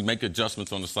remember we make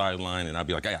adjustments on the sideline, and I'd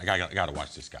be like, I got to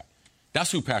watch this guy.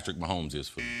 That's who Patrick Mahomes is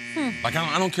for me. Like,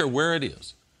 I don't care where it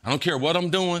is. I don't care what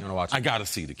I'm doing. I got to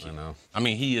see the kid. I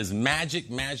mean, he is magic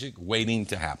waiting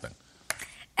to happen.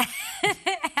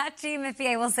 At GMFB,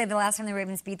 I will say the last time the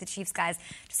Ravens beat the Chiefs, guys,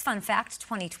 just fun fact,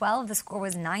 2012, the score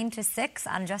was 9-6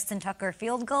 on Justin Tucker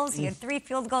field goals. He had 3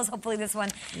 field goals. Hopefully this one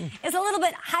is a little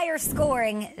bit higher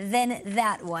scoring than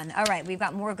that one. All right, we've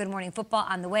got more Good Morning Football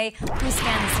on the way. Who's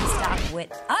fantasy stock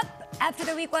went up after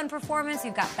the Week 1 performance?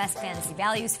 We've got best fantasy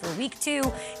values for Week 2.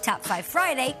 Top 5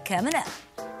 Friday coming up.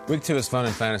 Week 2 is fun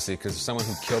in fantasy because someone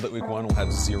who killed it Week 1 will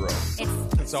have 0.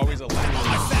 It's always a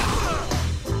lag.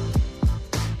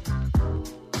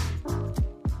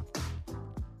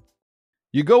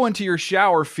 You go into your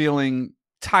shower feeling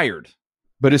tired,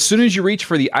 but as soon as you reach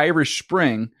for the Irish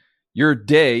Spring, your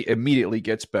day immediately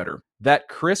gets better. That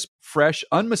crisp, fresh,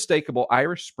 unmistakable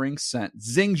Irish Spring scent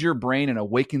zings your brain and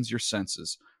awakens your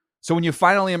senses. So when you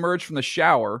finally emerge from the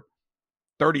shower,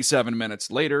 37 minutes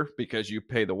later, because you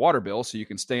pay the water bill so you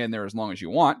can stay in there as long as you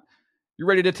want, you're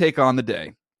ready to take on the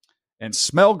day and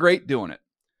smell great doing it.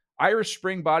 Irish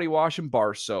Spring Body Wash and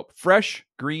Bar Soap. Fresh,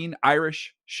 green,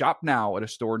 Irish. Shop now at a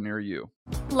store near you.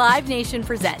 Live Nation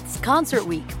presents Concert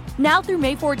Week. Now through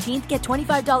May 14th, get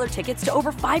 $25 tickets to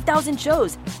over 5,000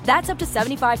 shows. That's up to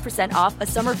 75% off a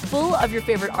summer full of your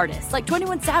favorite artists like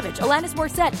 21 Savage, Alanis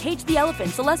Morissette, Cage the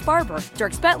Elephant, Celeste Barber,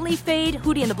 Dierks Bentley, Fade,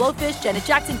 Hootie and the Blowfish, Janet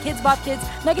Jackson, Kids Bop Kids,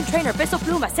 Meghan Trainor, Peso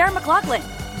Pluma, Sarah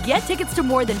McLachlan. Get tickets to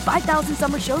more than 5,000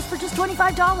 summer shows for just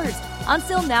 $25.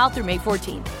 Until now through May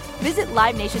 14th. Visit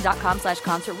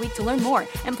LiveNation.com/Concert Week to learn more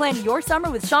and plan your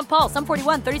summer with Sean Paul, Sum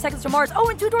 41, 30 Seconds to Mars,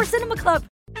 and Two Door Cinema Club.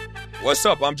 What's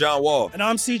up? I'm John Wall. And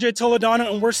I'm CJ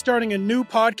Toledano, and we're starting a new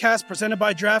podcast presented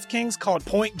by DraftKings called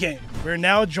Point Game. We're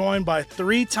now joined by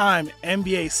 3-time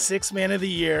NBA Sixth Man of the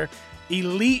Year,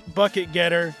 elite bucket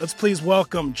getter. Let's please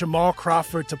welcome Jamal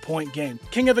Crawford to Point Game.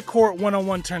 King of the Court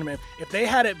one-on-one tournament. If they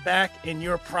had it back in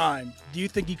your prime, do you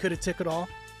think you could have took it all?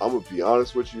 I'm going to be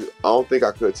honest with you. I don't think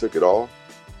I could have took it all,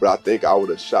 but I think I would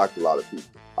have shocked a lot of people.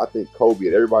 I think Kobe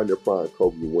and everybody in their prime,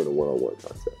 Kobe would win a one-on-one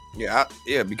contest.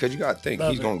 Yeah, because you got to think,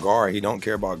 he's going to guard. He don't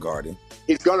care about guarding.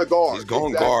 He's going to guard. He's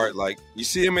going to guard. Like, you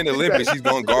see him in the Olympics, he's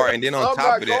going to guard. And then on top of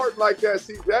that. I'm not guarding like that,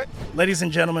 see that? Ladies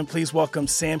and gentlemen, please welcome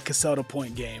Sam Cassell to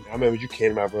Point Game. I remember you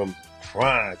came to my room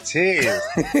crying tears.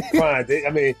 I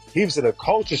mean, he was in a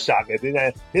culture shock. And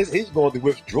then he's going through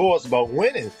withdrawals about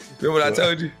winning. Remember what I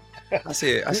told you? I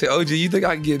said, OG, you think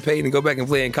I can get paid and go back and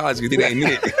play in college? You think I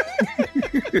need it?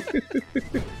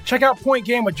 Check out Point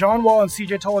Game with John Wall and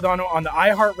CJ Toledano on the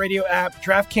iHeartRadio app,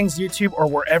 DraftKings YouTube, or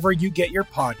wherever you get your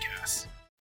podcasts.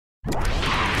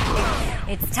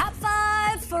 It's Top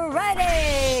 5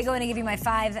 Friday. Going to give you my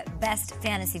 5 best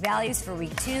fantasy values for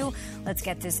week 2. Let's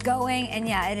get this going. And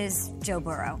yeah, it is Joe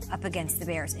Burrow up against the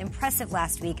Bears. Impressive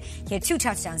last week. He had 2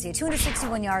 touchdowns. He had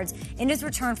 261 yards in his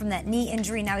return from that knee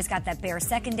injury. Now he's got that Bears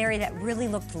secondary that really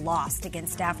looked lost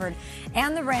against Stafford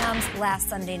and the Rams last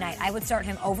Sunday night. I would start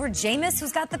him over Jameis,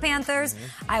 who's got the Panthers.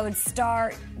 I would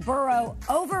start Burrow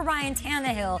over Ryan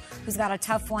Tannehill, who's got a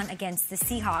tough one against the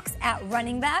Seahawks. At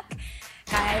running back,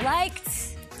 I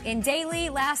liked in daily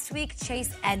last week,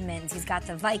 Chase Edmonds. He's got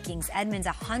the Vikings. Edmonds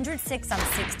 106 on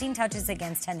 16 touches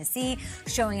against Tennessee,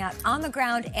 showing out on the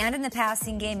ground and in the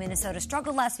passing game. Minnesota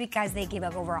struggled last week, guys. They gave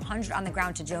up over 100 on the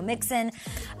ground to Joe Mixon.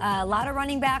 A lot of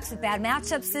running backs with bad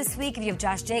matchups this week. If you have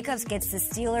Josh Jacobs, gets the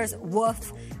Steelers,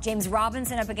 woof. James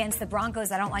Robinson up against the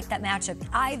Broncos. I don't like that matchup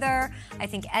either. I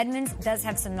think Edmonds does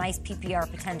have some nice PPR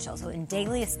potential. So in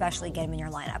daily, especially, get him in your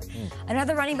lineup.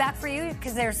 Another running back for you,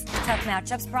 because there's tough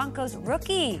matchups. Broncos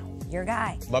rookie. Your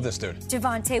guy. Love this dude.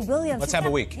 Javonte Williams. Let's have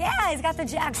a week. Yeah, he's got the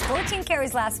Jags. 14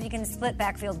 carries last week in the split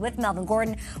backfield with Melvin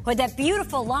Gordon, who had that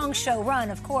beautiful long show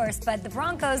run, of course. But the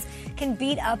Broncos can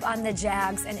beat up on the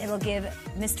Jags, and it'll give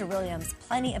Mr. Williams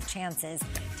plenty of chances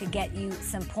to get you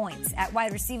some points. At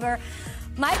wide receiver,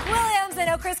 Mike Williams. I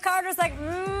know Chris Carter's like,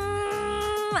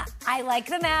 I like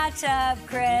the matchup,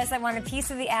 Chris. I want a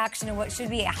piece of the action in what should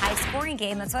be a high-scoring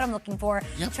game. That's what I'm looking for.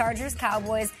 Yep. Chargers,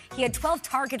 Cowboys. He had 12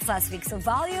 targets last week. So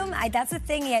volume, that's the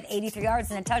thing. He had 83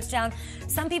 yards and a touchdown.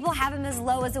 Some people have him as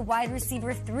low as a wide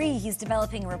receiver 3. He's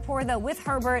developing a rapport, though, with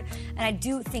Herbert. And I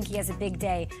do think he has a big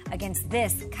day against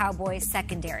this Cowboys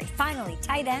secondary. Finally,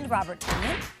 tight end Robert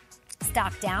Tonyan.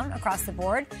 Stock down across the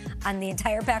board on the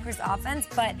entire Packers offense,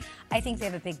 but I think they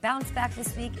have a big bounce back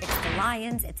this week. It's the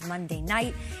Lions. It's Monday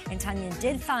night, and Tonyan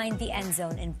did find the end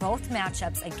zone in both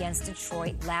matchups against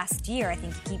Detroit last year. I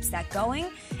think he keeps that going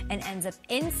and ends up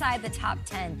inside the top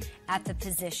 10 at the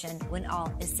position when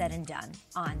all is said and done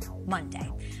on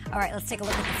Monday. All right, let's take a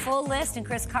look at the full list. And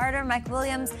Chris Carter, Mike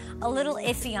Williams, a little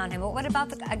iffy on him. But what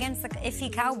about against the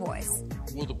iffy Cowboys?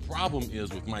 Well, the problem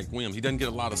is with Mike Williams, he doesn't get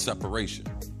a lot of separation.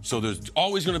 So there's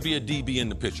always going to be a DB in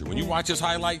the picture. When you watch his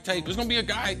highlight tape, there's going to be a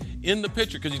guy in the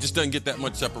picture because he just doesn't get that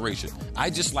much separation.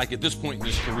 I just like at this point in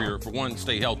his career, for one,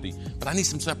 stay healthy, but I need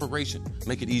some separation.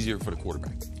 Make it easier for the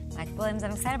quarterback. Mike Williams,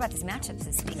 I'm excited about these matchups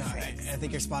this week. No, I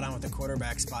think you're spot on with the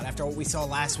quarterback spot. After what we saw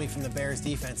last week from the Bears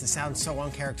defense, it sounds so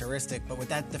uncharacteristic, but with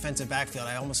that defensive backfield,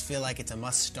 I almost feel like it's a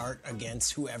must start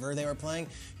against whoever they were playing.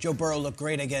 Joe Burrow looked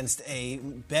great against a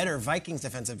better Vikings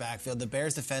defensive backfield. The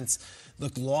Bears defense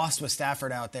looked lost with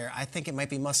Stafford out there. I think it might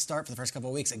be must start for the first couple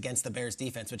of weeks against the Bears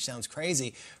defense, which sounds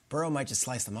crazy. Burrow might just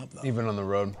slice them up, though. Even on the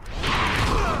road.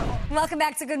 Welcome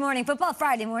back to Good Morning Football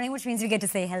Friday morning, which means we get to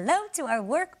say hello to our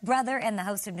work brother and the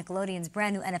host of Nickelodeon's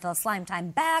brand new NFL Slime Time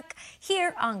back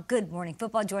here on Good Morning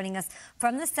Football, joining us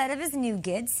from the set of his new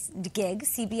gig,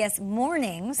 CBS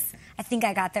Mornings. I think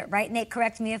I got that right. Nate,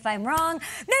 correct me if I'm wrong.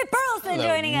 Nate Burleson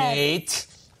joining us. Nate.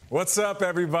 What's up,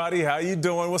 everybody? How you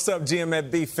doing? What's up,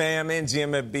 GMFB fam and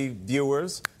GMFB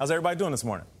viewers? How's everybody doing this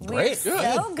morning? Great.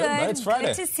 So good. It's Friday.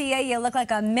 Good to see you. You look like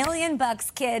 $1 million,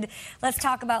 kid. Let's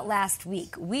talk about last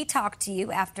week. We talked to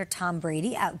you after Tom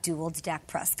Brady outdueled Dak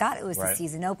Prescott. It was the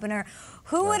season opener.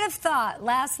 Who would have thought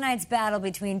last night's battle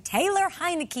between Taylor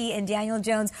Heineke and Daniel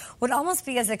Jones would almost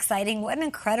be as exciting? What an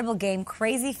incredible game.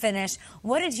 Crazy finish.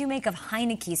 What did you make of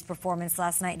Heineke's performance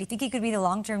last night? Do you think he could be the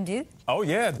long-term dude? Oh,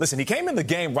 yeah. Listen, he came in the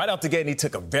game right out the gate and he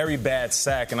took a very bad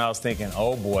sack, and I was thinking,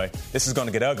 oh, boy, this is going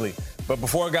to get ugly. But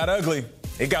before it got ugly,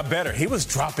 it got better. He was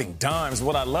dropping dimes.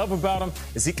 What I love about him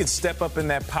is he could step up in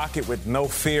that pocket with no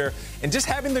fear and just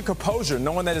having the composure,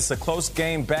 knowing that it's a close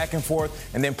game back and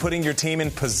forth, and then putting your team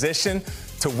in position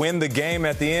to win the game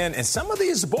at the end. And some of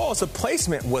these balls, the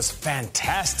placement was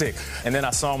fantastic. And then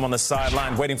I saw him on the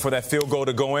sideline waiting for that field goal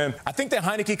to go in. I think that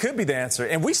Heineke could be the answer.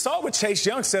 And we saw what Chase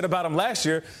Young said about him last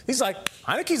year. He's like,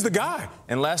 Heineke's the guy.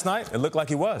 And last night, it looked like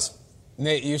he was.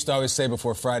 Nate, you used to always say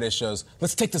before Friday shows,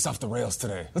 let's take this off the rails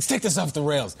today. Let's take this off the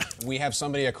rails. We have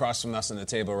somebody across from us on the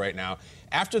table right now.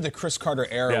 After the Chris Carter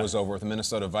era was over with the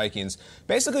Minnesota Vikings,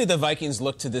 basically the Vikings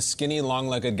looked to this skinny,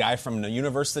 long-legged guy from the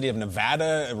University of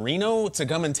Nevada, Reno, to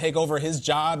come and take over his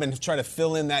job and try to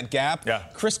fill in that gap.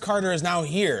 Chris Carter is now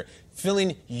here,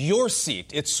 filling your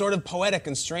seat. It's sort of poetic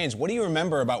and strange. What do you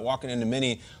remember about walking into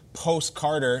Minnie,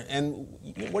 post-Carter. And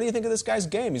what do you think of this guy's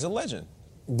game? He's a legend.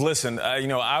 Listen,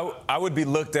 I would be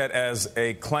looked at as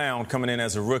a clown coming in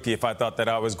as a rookie if I thought that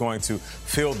I was going to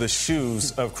fill the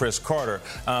shoes of Cris Carter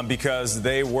because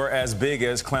they were as big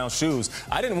as clown shoes.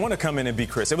 I didn't want to come in and be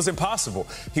Cris. It was impossible.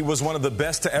 He was one of the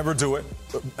best to ever do it,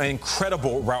 an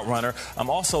incredible route runner.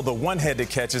 Also the one-handed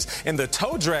catches and the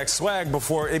toe drag swag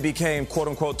before it became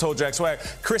quote-unquote toe drag swag.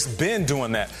 Cris been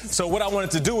doing that. So what I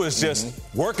wanted to do is just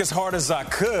work as hard as I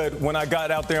could when I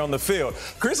got out there on the field.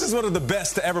 Cris is one of the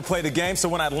best to ever play the game.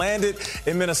 So when I landed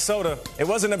in Minnesota, it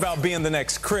wasn't about being the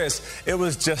next Cris. It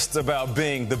was just about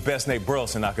being the best Nate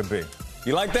Burleson I could be.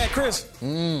 You like that, Chris?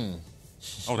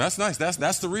 Oh, that's nice.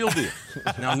 That's the real deal.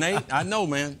 Now, Nate, I know,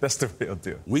 man. That's the real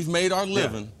deal. We've made our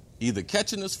living either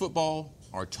catching this football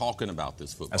or talking about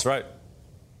this football. That's right.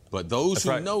 But those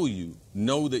who know you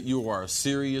know that you are a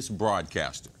serious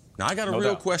broadcaster. Now, I got a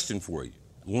real question for you.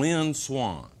 Lynn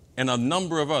Swann and a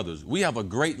number of others. We have a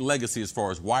great legacy as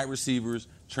far as wide receivers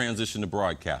transition to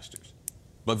broadcasters.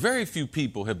 But very few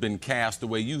people have been cast the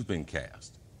way you've been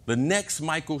cast. The next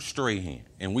Michael Strahan,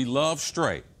 and we love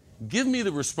Stray. Give me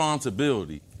the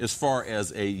responsibility as far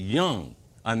as a young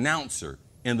announcer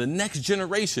and the next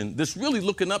generation that's really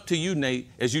looking up to you, Nate,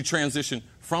 as you transition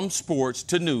from sports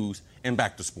to news and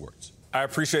back to sports. I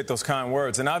appreciate those kind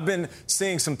words. And I've been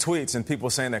seeing some tweets and people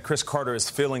saying that Cris Carter is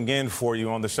filling in for you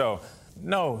on the show.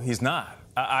 No, he's not.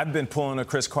 I've been pulling a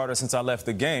Cris Carter since I left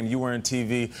the game. You were in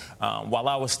TV while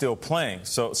I was still playing.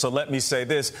 So let me say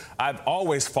this. I've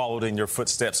always followed in your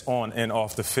footsteps on and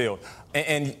off the field.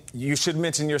 And you should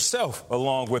mention yourself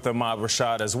along with Ahmad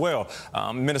Rashad as well.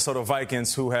 Minnesota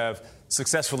Vikings who have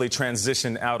successfully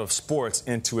transitioned out of sports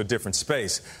into a different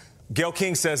space. Gayle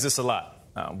King says this a lot.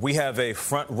 We have a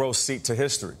front row seat to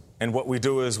history. And what we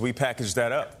do is we package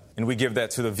that up and we give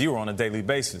that to the viewer on a daily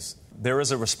basis. There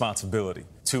is a responsibility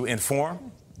to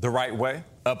inform the right way,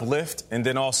 uplift, and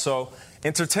then also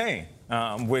entertain,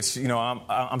 which,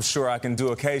 I'm sure I can do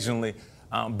occasionally.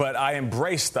 But I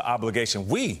embrace the obligation.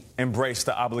 We embrace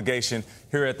the obligation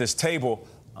here at this table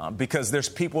because there's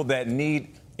people that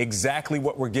need exactly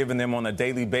what we're giving them on a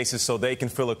daily basis so they can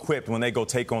feel equipped when they go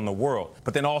take on the world.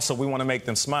 But then also we want to make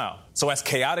them smile. So as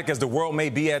chaotic as the world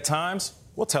may be at times,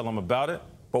 we'll tell them about it.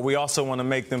 But we also want to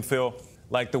make them feel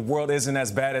like the world isn't as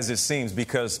bad as it seems,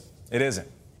 because it isn't.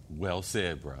 Well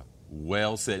said, bro.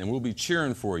 Well said. And we'll be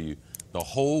cheering for you the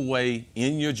whole way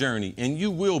in your journey, and you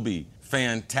will be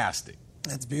fantastic.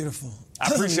 That's beautiful. I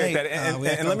appreciate that.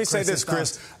 And let me say this,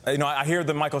 Chris. I hear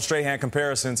the Michael Strahan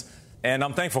comparisons, and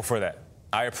I'm thankful for that.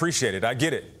 I appreciate it. I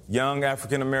get it. Young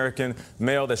African-American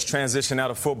male that's transitioned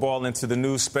out of football into the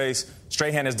news space.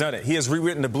 Strahan has done it. He has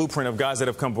rewritten the blueprint of guys that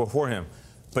have come before him.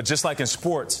 But just like in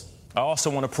sports, I also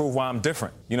want to prove why I'm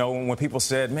different. When people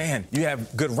said, man, you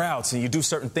have good routes and you do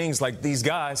certain things like these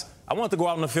guys, I want to go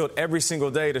out on the field every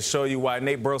single day to show you why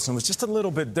Nate Burleson was just a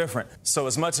little bit different. So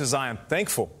as much as I am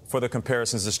thankful for the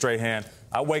comparisons to Strahan,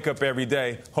 I wake up every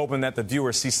day hoping that the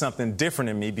viewer sees something different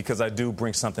in me because I do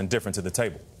bring something different to the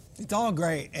table. It's all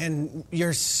great, and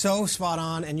you're so spot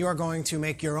on, and you're going to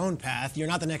make your own path. You're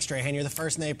not the next Strahan, you're the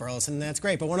first Nate Burleson, and that's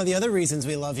great. But one of the other reasons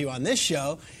we love you on this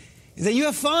show is that you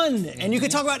have fun, and you can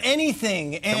talk about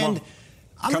anything. And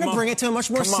I'm going to bring it to a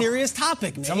much more serious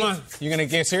topic, Nate. Come on. You're going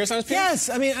to get serious on this piece? Yes.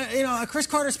 I mean, Cris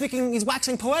Carter speaking, he's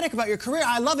waxing poetic about your career.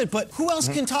 I love it. But who else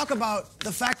can talk about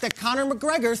the fact that Conor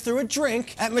McGregor threw a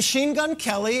drink at Machine Gun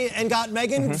Kelly and got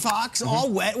Megan Fox all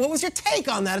wet? What was your take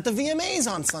on that at the VMAs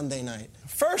on Sunday night?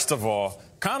 First of all,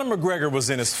 Conor McGregor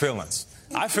was in his feelings.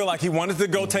 I feel like he wanted to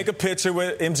go take a picture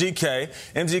with MGK.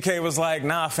 MGK was like,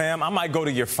 nah, fam, I might go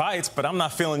to your fights, but I'm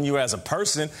not feeling you as a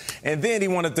person. And then he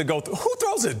wanted to go, who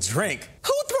throws a drink?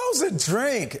 Who throws a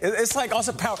drink? It's like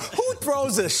Austin Power. Who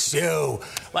throws a shoe?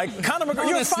 Like, Conor McGregor,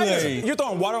 you're a fighter. You're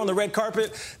throwing water on the red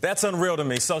carpet? That's unreal to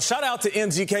me. So shout out to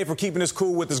MGK for keeping his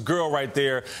cool with his girl right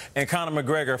there, and Conor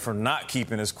McGregor for not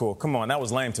keeping his cool. Come on, that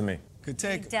was lame to me. Good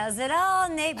take. He does it all.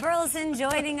 Nate Burleson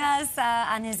joining us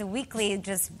on his weekly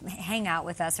just hangout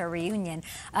with us, or reunion.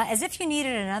 As if you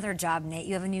needed another job, Nate,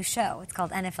 you have a new show. It's called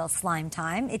NFL Slime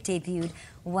Time. It debuted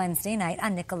Wednesday night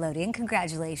on Nickelodeon.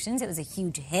 Congratulations. It was a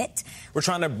huge hit. We're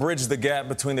trying to bridge the gap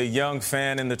between the young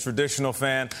fan and the traditional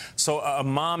fan, so a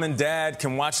mom and dad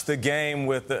can watch the game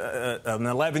with an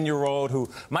 11-year-old who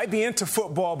might be into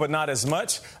football but not as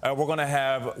much. We're going to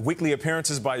have weekly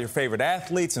appearances by your favorite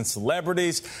athletes and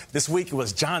celebrities. This week it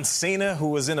was John Cena, who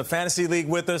was in a fantasy league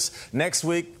with us. Next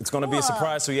week it's going to be a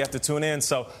surprise, so you have to tune in.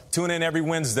 So tune in every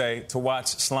Wednesday to watch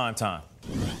Slime Time.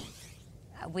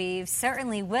 We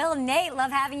certainly will. Nate,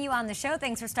 love having you on the show.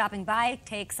 Thanks for stopping by.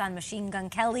 Takes on Machine Gun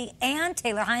Kelly and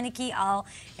Taylor Heineke all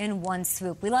in one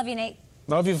swoop. We love you, Nate.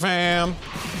 Love you, fam.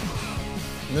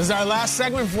 This is our last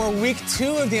segment for week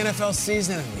 2 of the NFL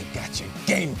season, and we got your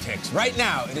game picks. Right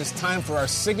now, it is time for our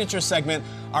signature segment,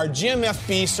 our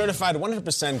GMFB certified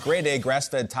 100% grade A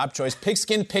grass-fed top choice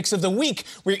pigskin picks of the week.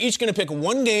 We're each going to pick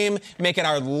one game, make it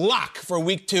our lock for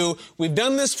week 2. We've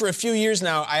done this for a few years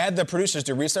now. I had the producers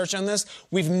do research on this.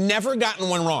 We've never gotten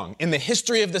one wrong in the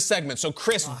history of the segment. So,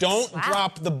 Chris, don't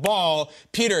drop the ball.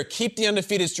 Peter, keep the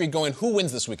undefeated streak going. Who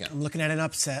wins this weekend? I'm looking at an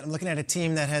upset. I'm looking at a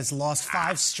team that has lost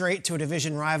 5 straight to a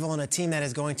division rival and a team that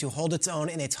is going to hold its own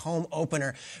in its home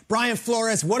opener. Brian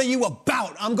Flores, what are you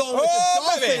about? I'm going with the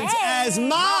Dolphins as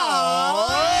my...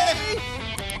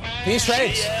 Peace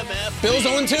trades. Bills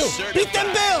 0-2. Beat them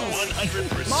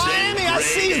Bills. Miami, I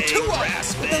see you. Tua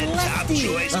with the lefty.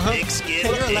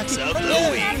 You're a lefty.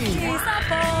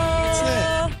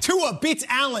 Tua beats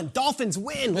Allen. Dolphins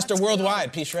win. Mr.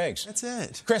 Worldwide, Peace Regs. That's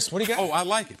it. Chris, what do you got? Oh, I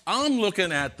like it. I'm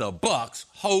looking at the Bucs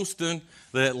hosting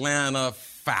the Atlanta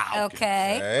Falcons.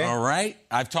 Okay. All right.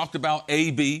 I've talked about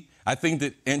AB. I think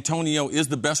that Antonio is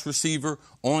the best receiver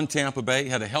on Tampa Bay,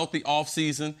 had a healthy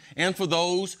offseason. And for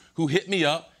those who hit me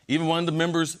up, even one of the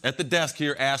members at the desk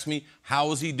here asked me,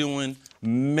 how is he doing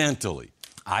mentally?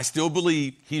 I still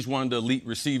believe he's one of the elite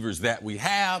receivers that we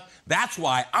have. That's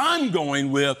why I'm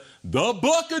going with the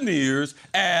Buccaneers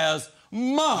as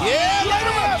my. Yeah, light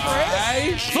him up,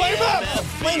 Chris. Flame up.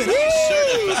 Flame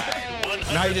it.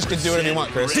 Now you just can do whatever you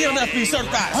want, Chris. CMFB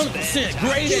certified, 100%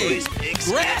 grade A,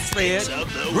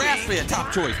 grass-fed,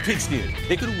 top choice, pigskin,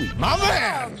 pick of the week. My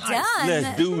man. Done.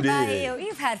 Let's do this.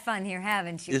 You've had fun here,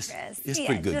 haven't you, Chris? It's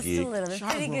pretty good, just gig. a little bit.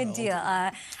 Pretty good deal.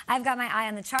 I've got my eye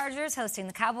on the Chargers hosting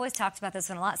the Cowboys. Talked about this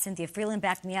one a lot. Cynthia Freeland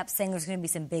backed me up, saying there's going to be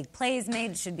some big plays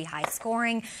made. It should be high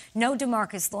scoring. No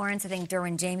DeMarcus Lawrence. I think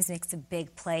Derwin James makes a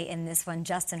big play in this one.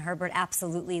 Justin Herbert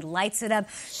absolutely lights it up.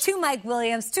 To Mike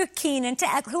Williams, to Keenan, to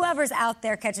whoever's out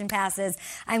there catching passes.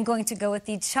 I'm going to go with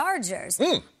the Chargers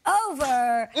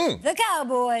over the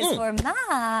Cowboys for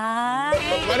my...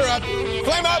 Light her up.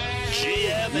 Flame up.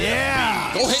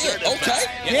 Yeah. Go ahead. Okay.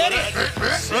 Get it.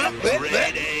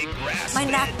 My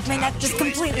neck just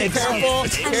completely...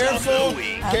 Careful.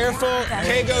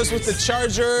 Kay goes with the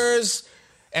Chargers.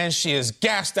 And she is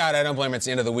gassed out. I don't blame her. It's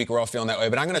the end of the week. We're all feeling that way.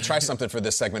 But I'm going to try something for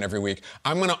this segment every week.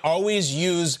 I'm going to always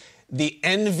use the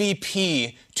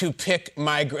MVP to pick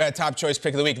my top choice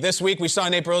pick of the week. This week, we saw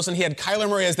Nate Burleson. He had Kyler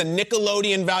Murray as the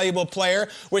Nickelodeon valuable player,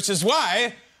 which is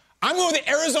why I'm going with the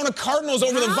Arizona Cardinals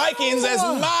over the Vikings as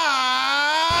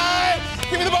my...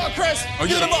 Give me the ball, Chris. Give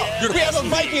me the ball. We have a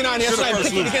Viking on here, so I'm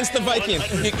picking against the Viking.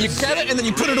 You grab it, and then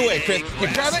you put it away, Chris. You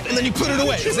grab it, and then you put it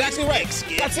away. Exactly right.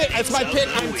 That's it. That's my pick.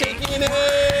 I'm taking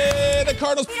it. The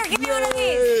Cardinals. Peter, give me one of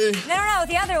these. No,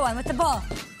 the other one with the ball.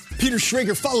 Peter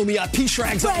Schrager, follow me at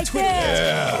P-Shrags on Twitter.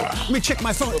 Yeah. Let me check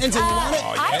my phone. Enzo, you want it?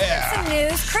 I have some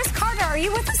news. Chris Carter, are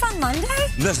you with us on Monday?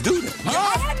 Let's do it.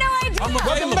 I had no idea.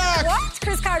 Welcome back. What?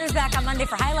 Chris Carter's back on Monday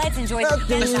for highlights. Enjoy the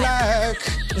Welcome back.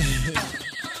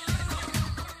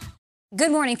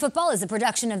 Good Morning Football is a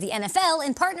production of the NFL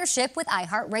in partnership with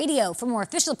iHeartRadio. For more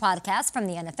official podcasts from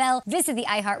the NFL, visit the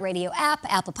iHeartRadio app,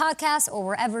 Apple Podcasts, or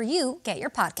wherever you get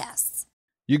your podcasts.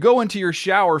 You go into your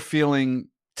shower feeling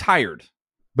tired,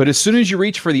 but as soon as you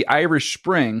reach for the Irish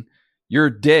Spring, your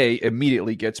day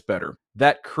immediately gets better.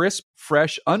 That crisp,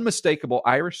 fresh, unmistakable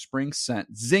Irish Spring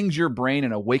scent zings your brain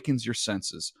and awakens your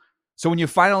senses. So when you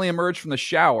finally emerge from the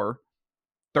shower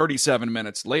 37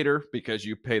 minutes later, because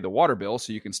you pay the water bill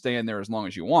so you can stay in there as long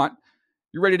as you want,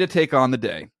 you're ready to take on the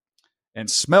day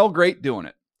and smell great doing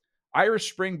it.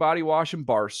 Irish Spring Body Wash and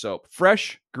Bar Soap.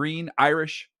 Fresh, green,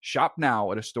 Irish. Shop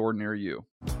now at a store near you.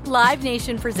 Live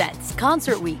Nation presents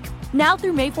Concert Week. Now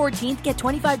through May 14th, get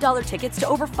 $25 tickets to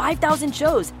over 5,000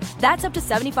 shows. That's up to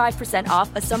 75%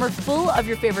 off a summer full of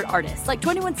your favorite artists like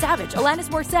 21 Savage, Alanis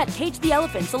Morissette, Cage the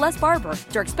Elephant, Celeste Barber,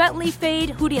 Dierks Bentley,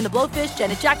 Fade, Hootie and the Blowfish,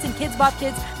 Janet Jackson, Kids Bop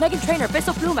Kids, Meghan Trainor,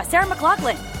 Peso Pluma, Sarah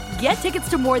McLachlan. Get tickets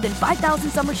to more than 5,000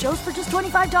 summer shows for just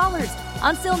 $25.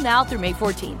 Until now through May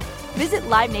 14th. Visit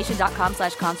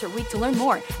LiveNation.com/Concert Week to learn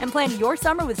more and plan your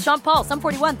summer with Sean Paul, Sum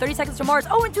 41, 30 Seconds to Mars,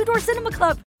 and Two Door Cinema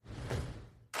Club.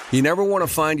 You never want to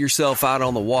find yourself out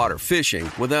on the water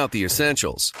fishing without the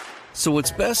essentials. So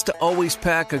it's best to always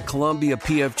pack a Columbia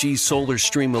PFG Solar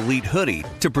Stream Elite hoodie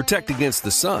to protect against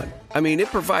the sun. I mean, it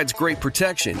provides great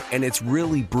protection, and it's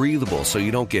really breathable so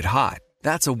you don't get hot.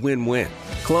 That's a win-win.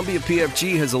 Columbia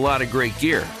PFG has a lot of great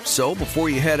gear. So before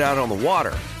you head out on the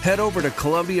water, head over to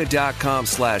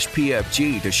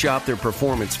Columbia.com/PFG to shop their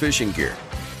performance fishing gear.